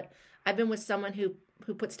tree, but I've been with someone who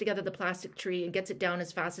puts together the plastic tree and gets it down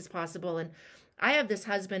as fast as possible. And I have this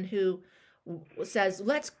husband who says,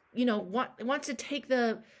 wants to take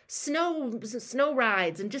the snow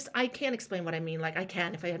rides, and just, I can't explain what I mean. Like I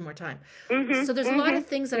can if I had more time. So there's a lot of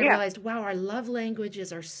things that I realized, wow, our love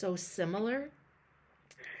languages are so similar.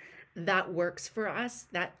 That works for us.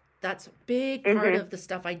 That's a big part of the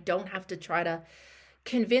stuff. I don't have to try to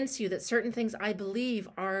convince you that certain things I believe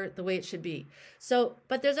are the way it should be. So,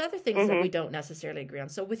 but there's other things that we don't necessarily agree on.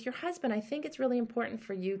 So with your husband, I think it's really important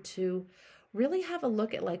for you to really have a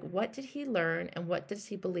look at, like, what did he learn and what does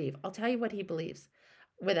he believe? I'll tell you what he believes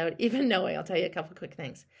without even knowing. I'll tell you a couple quick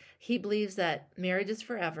things. He believes that marriage is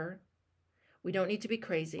forever. We don't need to be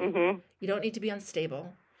crazy. You don't need to be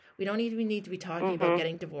unstable. We don't need to be talking about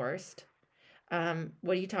getting divorced.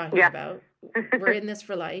 What are you talking about? We're in this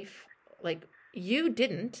for life. Like, you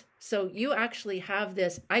didn't. So you actually have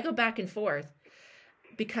this. I go back and forth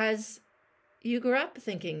because you grew up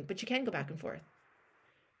thinking, but you can go back and forth.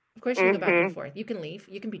 Of course you can go back and forth. You can leave.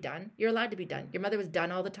 You can be done. You're allowed to be done. Your mother was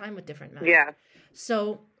done all the time with different men. Yeah.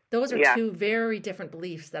 So those are two very different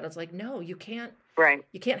beliefs that it's like, no, you can't. Right.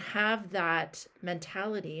 You can't have that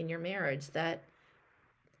mentality in your marriage that,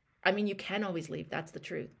 I mean, you can always leave. That's the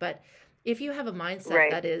truth. But if you have a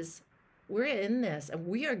mindset that is, we're in this and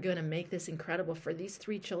we are going to make this incredible for these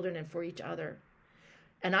 3 children and for each other.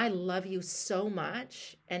 And I love you so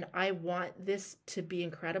much. And I want this to be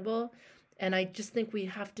incredible. And I just think we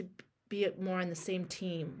have to be more on the same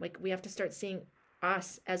team. Like, we have to start seeing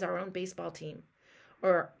us as our own baseball team,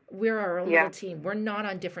 or we're our own little team. We're not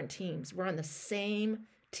on different teams. We're on the same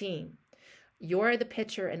team. You're the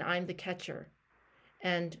pitcher and I'm the catcher.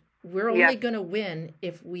 And we're only going to win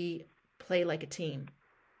if we play like a team.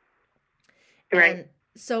 Right. And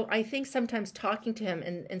so I think sometimes talking to him,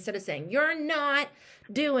 and instead of saying, you're not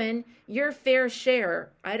doing your fair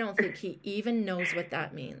share, I don't think he even knows what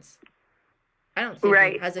that means. I don't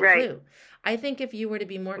think he has a clue. I think if you were to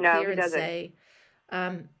be more clear and say,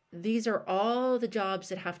 these are all the jobs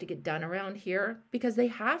that have to get done around here because they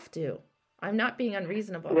have to. I'm not being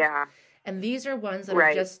unreasonable. Yeah. And these are ones that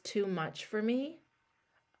are just too much for me.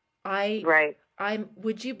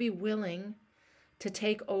 Would you be willing to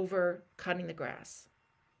take over cutting the grass?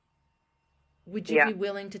 Would you be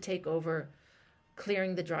willing to take over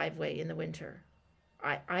clearing the driveway in the winter?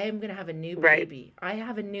 I am going to have a new baby. I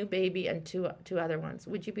have a new baby and two other ones.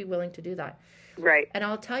 Would you be willing to do that? Right. And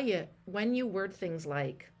I'll tell you, when you word things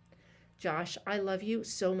like, Josh, I love you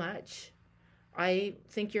so much. I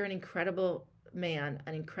think you're an incredible man,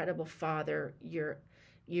 an incredible father.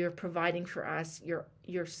 You're providing for us.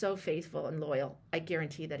 You're so faithful and loyal. I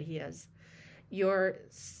guarantee that he is. You're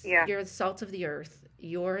the salt of the earth.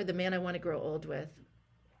 You're the man I want to grow old with.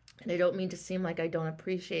 And I don't mean to seem like I don't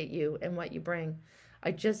appreciate you and what you bring.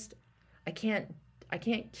 I can't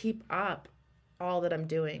keep up all that I'm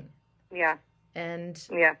doing. Yeah. And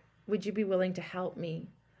would you be willing to help me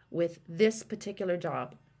with this particular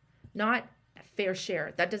job? Not fair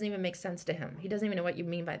share. That doesn't even make sense to him. He doesn't even know what you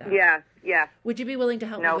mean by that. Yeah, yeah. Would you be willing to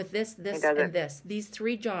help me with this, he this, doesn't. and this? These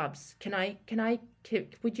 3 jobs.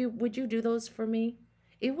 Would you do those for me?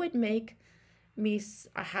 It would make me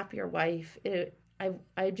a happier wife.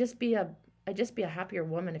 I'd just be a happier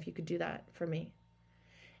woman if you could do that for me.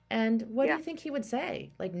 And what do you think he would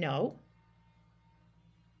say? Like, no?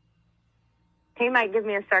 He might give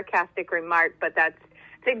me a sarcastic remark, but it's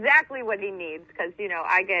exactly what he needs. Because, you know,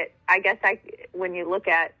 when you look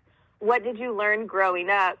at what did you learn growing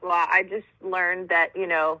up? Well, I just learned that, you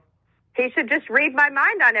know, he should just read my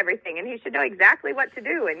mind on everything, and he should know exactly what to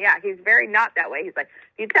do. And, yeah, he's very not that way. He's like,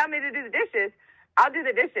 if you tell me to do the dishes, I'll do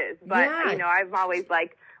the dishes. But, you know, I'm always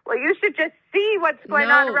like, well, you should just see what's going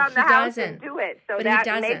on around the house and do it. So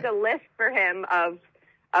make a list for him of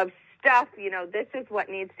stuff. You know, this is what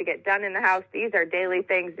needs to get done in the house. These are daily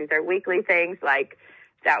things. These are weekly things. Like,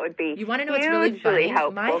 that would be hugely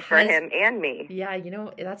helpful for him and me. Yeah, you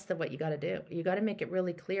know, that's what you got to do. You got to make it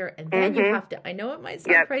really clear. And then you have to, I know it might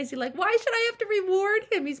sound crazy, like, why should I have to reward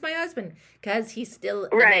him? He's my husband. Because he's still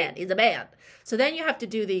a man. He's a man. So then you have to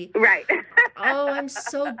do the, oh, I'm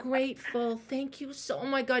so grateful. Thank you oh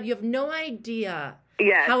my God, you have no idea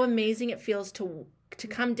how amazing it feels to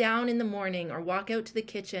come down in the morning or walk out to the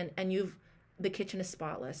kitchen and the kitchen is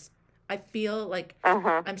spotless. I feel like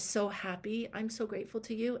I'm so happy. I'm so grateful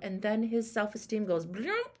to you. And then his self-esteem goes,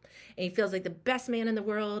 and he feels like the best man in the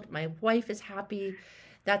world. My wife is happy.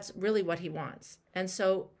 That's really what he wants. And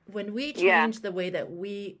so when we change the way that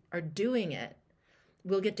we are doing it,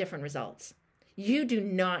 we'll get different results. You do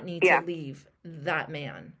not need to leave that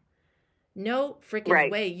man. No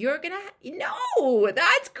freaking way. You're going to, no,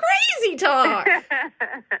 that's crazy talk.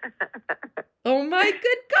 Oh my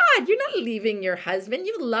good God, you're not leaving your husband.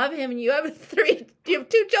 You love him and you have 2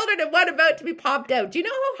 children and one about to be popped out. Do you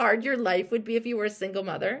know how hard your life would be if you were a single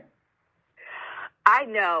mother? I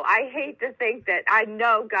know. I hate to think that. I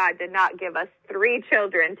know God did not give us 3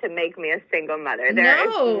 children to make me a single mother. There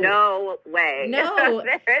is no way. No.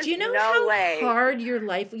 Do you know how hard your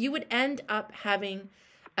life, you would end up having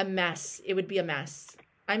a mess. It would be a mess.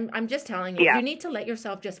 I'm just telling you. You need to let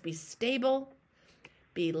yourself just be stable,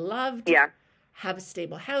 be loved, have a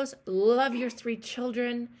stable house, love your 3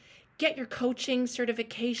 children, get your coaching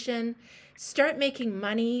certification, start making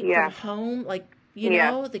money from home. Like, you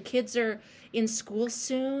know, the kids are in school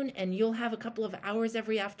soon and you'll have a couple of hours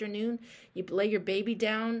every afternoon. You lay your baby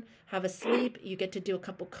down, have a sleep. You get to do a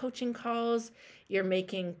couple coaching calls. You're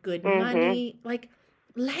making good money. Like,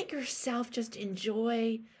 let yourself just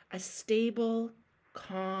enjoy a stable,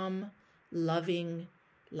 calm, loving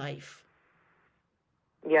life.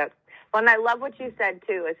 Yep. Well, and I love what you said,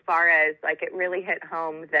 too, as far as, like, it really hit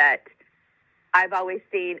home that I've always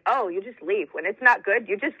seen, oh, you just leave. When it's not good,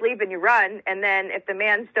 you just leave and you run. And then if the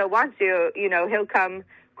man still wants you, you know, he'll come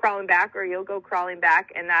crawling back or you'll go crawling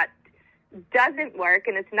back. And that doesn't work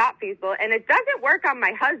and it's not feasible. And it doesn't work on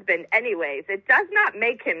my husband anyways. It does not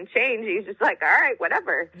make him change. He's just like, all right,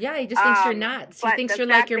 whatever. Yeah, he just thinks you're nuts. He thinks you're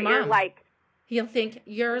like your mom. He'll think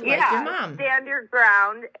you're like your mom.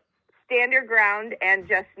 Stand your ground and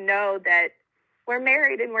just know that we're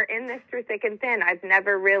married and we're in this through thick and thin. I've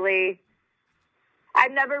never really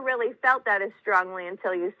felt that as strongly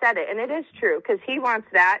until you said it. And it is true because he wants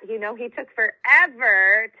that. You know, he took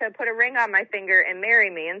forever to put a ring on my finger and marry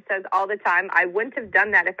me and says all the time, I wouldn't have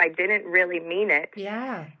done that if I didn't really mean it.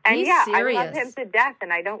 Yeah. And serious. I love him to death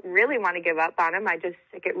and I don't really want to give up on him. I just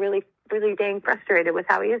get really, really dang frustrated with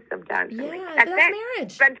how he is sometimes. Yeah, like, that's marriage.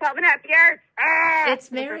 It's been 12 and a half years.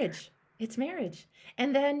 It's marriage. It's marriage.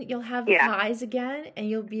 And then you'll have highs again and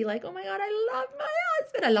you'll be like, oh my God, I love my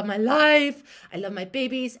husband. I love my life. I love my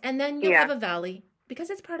babies. And then you'll have a valley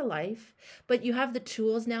because it's part of life. But you have the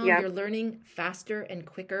tools now. You're learning faster and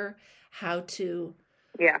quicker how to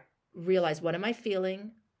realize, what am I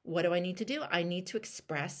feeling? What do I need to do? I need to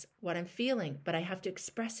express what I'm feeling, but I have to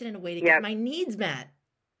express it in a way to get my needs met.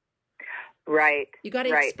 Right. You got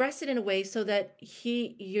to express it in a way so that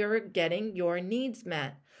you're getting your needs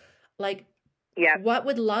met. Like, what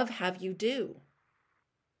would love have you do?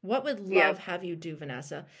 What would love have you do,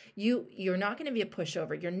 Vanessa? You're not going to be a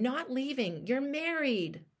pushover. You're not leaving. You're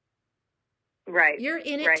married. Right. You're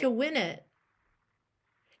in it to win it.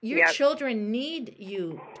 Your children need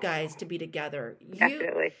you guys to be so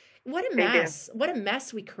Definitely. What a mess. What a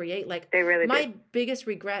mess we create. Like, they really my biggest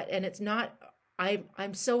regret, and it's not,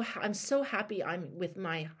 I'm so happy I'm with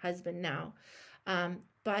my husband now.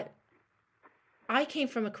 But I came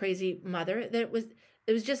from a crazy mother that it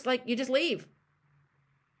was just like, you just leave.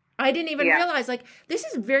 I didn't even realize, like, this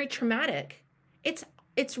is very traumatic. It's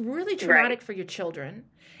It's really traumatic for your children.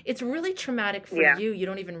 It's really traumatic for you. You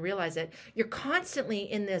don't even realize it. You're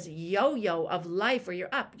constantly in this yo-yo of life where you're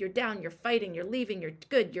up, you're down, you're fighting, you're leaving, you're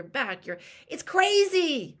good, you're back. It's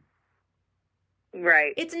crazy.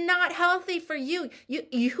 Right. It's not healthy for you.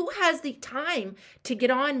 Who has the time to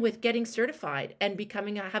get on with getting certified and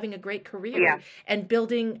having a great career and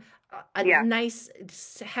building a nice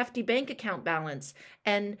hefty bank account balance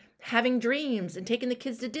and having dreams and taking the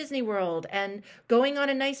kids to Disney World and going on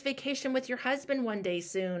a nice vacation with your husband one day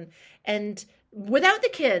soon and without the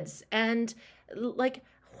kids? And like,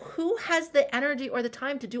 who has the energy or the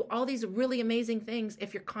time to do all these really amazing things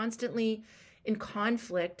if you're constantly in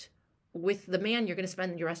conflict with the man you're going to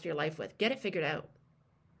spend the rest of your life with? Get it figured out.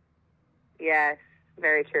 Yes,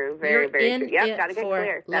 very true. Very true. Yep, got to get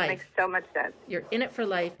clear. That makes so much sense. You're in it for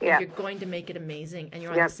life, and you're going to make it amazing, and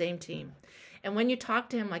you're on the same team. And when you talk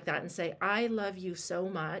to him like that and say, I love you so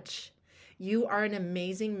much, you are an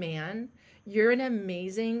amazing man, you're an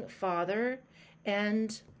amazing father,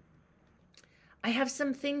 and I have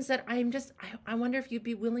some things that I wonder if you'd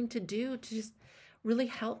be willing to do to just really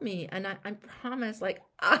help me. And I promise, like,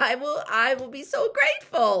 I will be so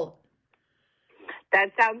grateful.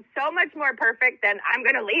 That sounds so much more perfect than I'm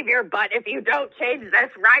going to leave your butt if you don't change this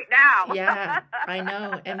right now. Yeah, I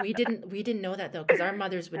know. And we didn't know that though, because our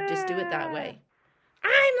mothers would just do it that way.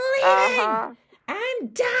 I'm leaving. I'm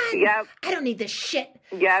done. Yep. I don't need this shit.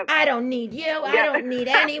 Yep. I don't need you. Yep. I don't need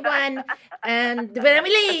anyone. And then we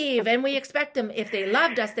leave, and we expect them, if they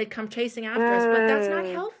loved us, they'd come chasing after us. But that's not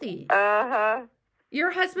healthy.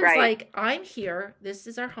 Your husband's like, I'm here. This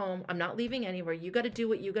is our home. I'm not leaving anywhere. You got to do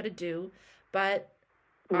what you got to do. But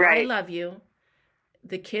I love you.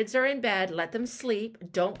 The kids are in bed. Let them sleep.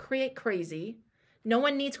 Don't create crazy. No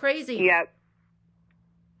one needs crazy. Yep.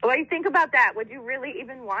 Well, you think about that. Would you really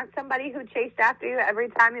even want somebody who chased after you every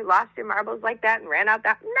time you lost your marbles like that and ran out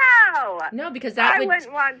that? No, because I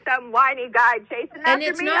wouldn't want some whiny guy chasing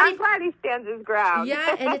after me. I'm glad he stands his ground.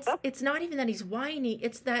 Yeah, and it's not even that he's whiny.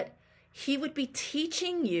 It's that he would be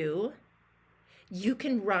teaching you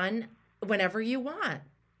can run whenever you want.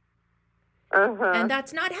 And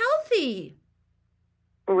that's not healthy.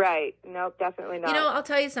 Right. No, definitely not. I'll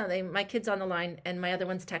tell you something. My kid's on the line, and my other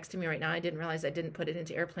one's texting me right now. I didn't realize I didn't put it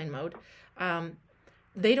into airplane mode.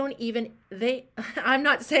 They don't even, I'm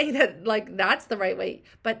not saying that, like, that's the right way.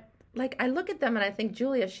 But, like, I look at them and I think,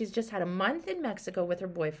 Julia, she's just had a month in Mexico with her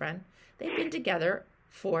boyfriend. They've been together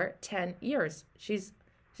for 10 years. She's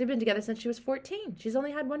been together since she was 14. She's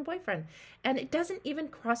only had one boyfriend. And it doesn't even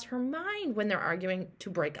cross her mind when they're arguing to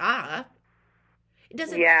break up. It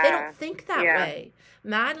doesn't. They don't think that way.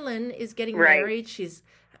 Madeline is getting married. She's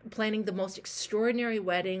planning the most extraordinary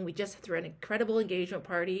wedding. We just threw an incredible engagement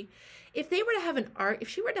party. If they were to have if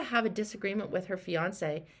she were to have a disagreement with her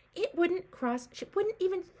fiance, it wouldn't cross. She wouldn't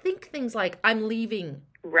even think things like, "I'm leaving."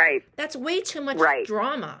 Right. That's way too much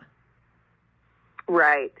drama.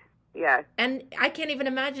 Right. Yeah. And I can't even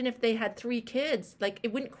imagine if they had 3 kids. Like,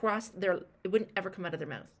 it wouldn't it wouldn't ever come out of their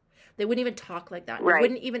mouth. They wouldn't even talk like that. It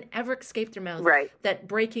wouldn't even ever escape their mouth that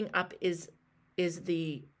breaking up is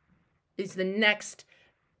the next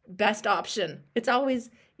best option. It's always,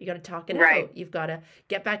 you got to talk it out. You've got to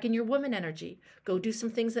get back in your woman energy. Go do some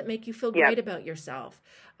things that make you feel great about yourself.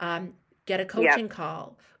 Get a coaching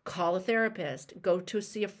call. Call a therapist. Go to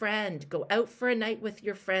see a friend. Go out for a night with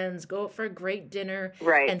your friends. Go out for a great dinner.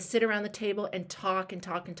 And sit around the table and talk and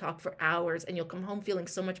talk and talk for hours. And you'll come home feeling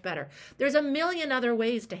so much better. There's a million other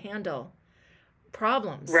ways to handle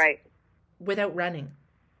problems. Without running.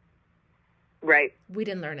 We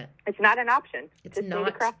didn't learn it. It's not an option. It's not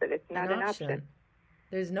an option.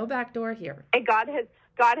 There's no back door here. And God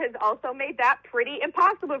has also made that pretty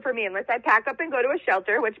impossible for me unless I pack up and go to a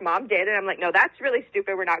shelter, which Mom did. And I'm like, no, that's really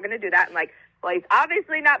stupid. We're not going to do that. And like, well, he's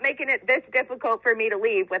obviously not making it this difficult for me to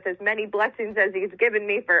leave with as many blessings as he's given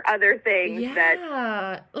me for other things.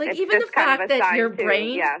 Like even the fact that your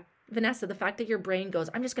brain, Vanessa, the fact that your brain goes,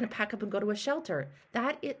 I'm just going to pack up and go to a shelter.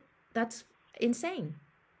 That's insane.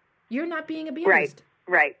 You're not being abused.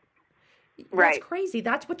 Right. That's crazy.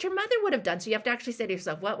 That's what your mother would have done. So you have to actually say to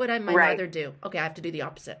yourself, what would my mother do? Okay, I have to do the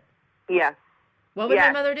opposite. Yeah. What would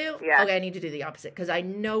my mother do? Yeah. Okay, I need to do the opposite because I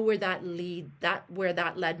know where that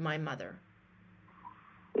led my mother.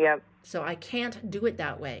 Yep. So I can't do it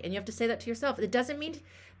that way. And you have to say that to yourself. It doesn't mean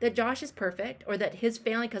that Josh is perfect or that his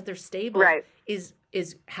family, because they're stable, is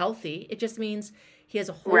healthy. It just means he has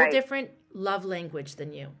a whole different love language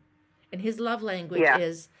than you. And his love language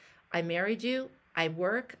is, I married you. I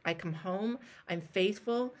work, I come home, I'm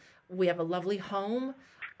faithful, we have a lovely home,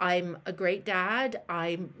 I'm a great dad,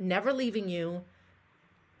 I'm never leaving you,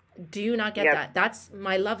 Do you not get that? That's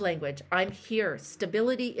my love language. I'm here.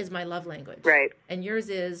 Stability is my love language. Right. And yours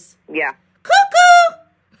is Yeah.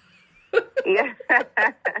 cuckoo. Yeah.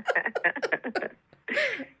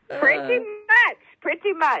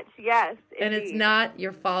 Pretty much. Yes. And indeed. it's not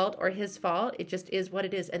your fault or his fault. It just is what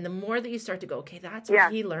it is. And the more that you start to go, okay, that's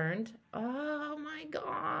what he learned. Oh my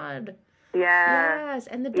God. Yeah. Yes.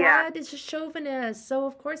 And the dad is a chauvinist. So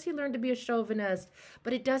of course he learned to be a chauvinist.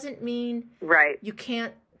 But it doesn't mean you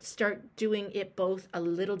can't start doing it both a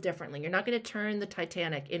little differently. You're not going to turn the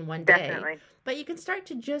Titanic in one day. Definitely. But you can start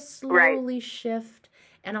to just slowly shift.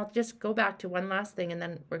 And I'll just go back to one last thing, and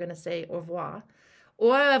then we're going to say au revoir.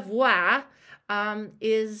 Au revoir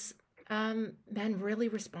is men really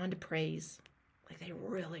respond to praise. Like they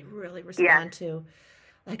really, really respond to.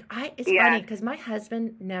 Like it's funny because my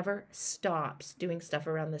husband never stops doing stuff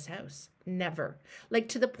around this house. Never. Like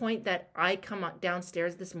to the point that I come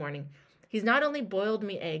downstairs this morning. He's not only boiled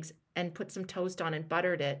me eggs and put some toast on and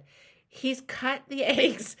buttered it. He's cut the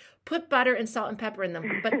eggs, put butter and salt and pepper in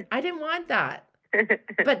them. But I didn't want that.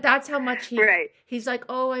 But that's how much he's like,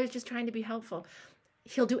 oh, I was just trying to be helpful.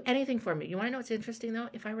 He'll do anything for me. You want to know what's interesting, though?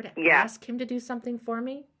 If I were to ask him to do something for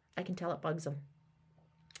me, I can tell it bugs him.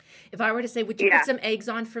 If I were to say, would you put some eggs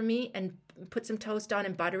on for me and put some toast on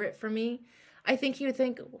and butter it for me? I think he would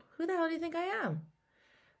think, who the hell do you think I am?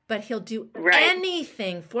 But he'll do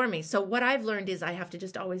anything for me. So what I've learned is I have to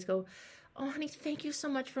just always go, oh, honey, thank you so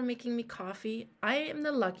much for making me coffee. I am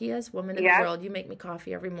the luckiest woman in the world. You make me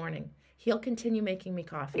coffee every morning. He'll continue making me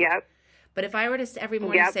coffee. Yep. But if I were to every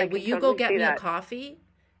morning say, will you go get me a coffee?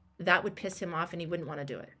 That would piss him off and he wouldn't want to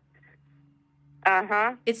do it.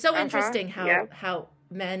 It's so interesting how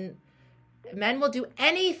men will do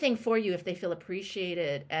anything for you if they feel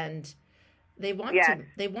appreciated and they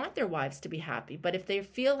want their wives to be happy. But if they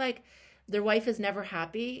feel like their wife is never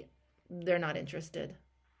happy, they're not interested.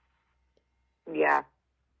 Yeah.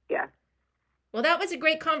 Well, that was a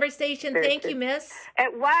great conversation. Thank you, miss.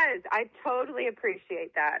 It was. I totally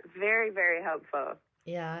appreciate that. Very, very helpful.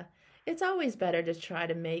 Yeah. It's always better to try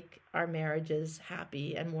to make our marriages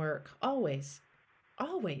happy and work. Always.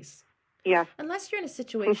 Always. Yeah. Unless you're in a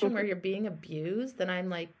situation where you're being abused, then I'm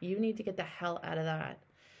like, you need to get the hell out of that.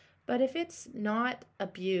 But if it's not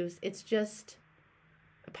abuse, it's just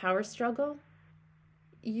a power struggle,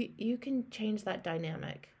 you can change that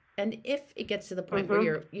dynamic. And if it gets to the point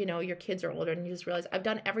where your kids are older and you just realize I've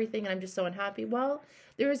done everything and I'm just so unhappy, well,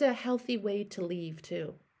 there is a healthy way to leave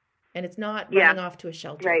too. And it's not running off to a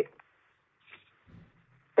shelter. Right.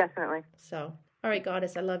 Definitely. So, all right,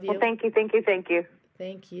 Goddess, I love you. Well, thank you.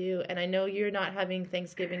 Thank you. And I know you're not having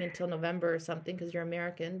Thanksgiving until November or something because you're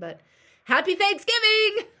American, but happy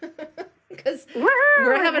Thanksgiving! Because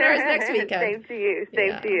we're having ours next weekend. Same to you.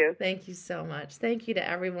 Same to you. Thank you so much. Thank you to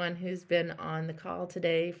everyone who's been on the call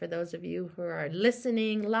today. For those of you who are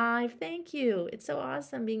listening live, thank you. It's so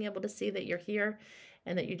awesome being able to see that you're here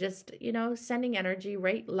and that you're just, sending energy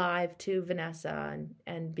right live to Vanessa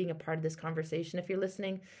and being a part of this conversation. If you're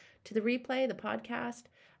listening to the replay, the podcast,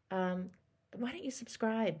 why don't you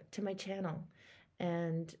subscribe to my channel?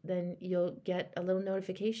 And then you'll get a little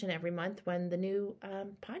notification every month when the new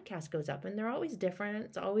podcast goes up. And they're always different.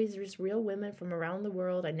 It's always just real women from around the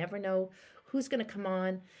world. I never know who's going to come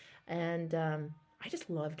on. And I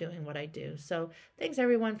just love doing what I do. So thanks,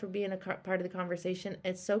 everyone, for being a part of the conversation.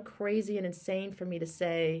 It's so crazy and insane for me to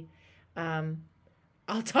say, I'll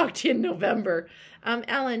talk to you in November.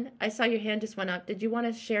 Ellen, I saw your hand just went up. Did you want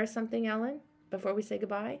to share something, Ellen, before we say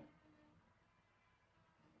goodbye?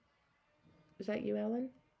 Was that you, Ellen?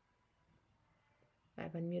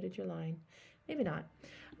 I've unmuted your line. Maybe not.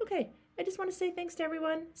 Okay. I just want to say thanks to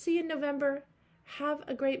everyone. See you in November. Have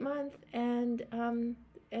a great month and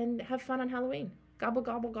have fun on Halloween. Gobble,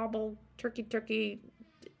 gobble, gobble. Turkey, turkey,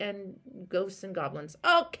 and ghosts and goblins.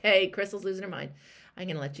 Okay. Crystal's losing her mind. I'm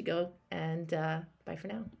going to let you go and bye for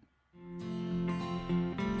now.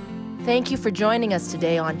 Thank you for joining us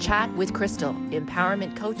today on Chat with Crystal,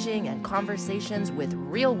 empowerment coaching and conversations with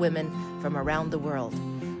real women from around the world.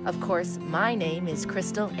 Of course, my name is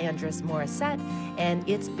Crystal Andrus Morissette, and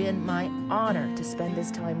it's been my honor to spend this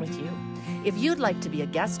time with you. If you'd like to be a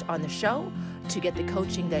guest on the show to get the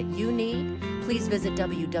coaching that you need, please visit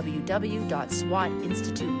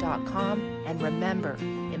www.swatinstitute.com, and remember,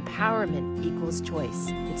 empowerment equals choice.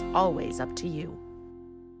 It's always up to you.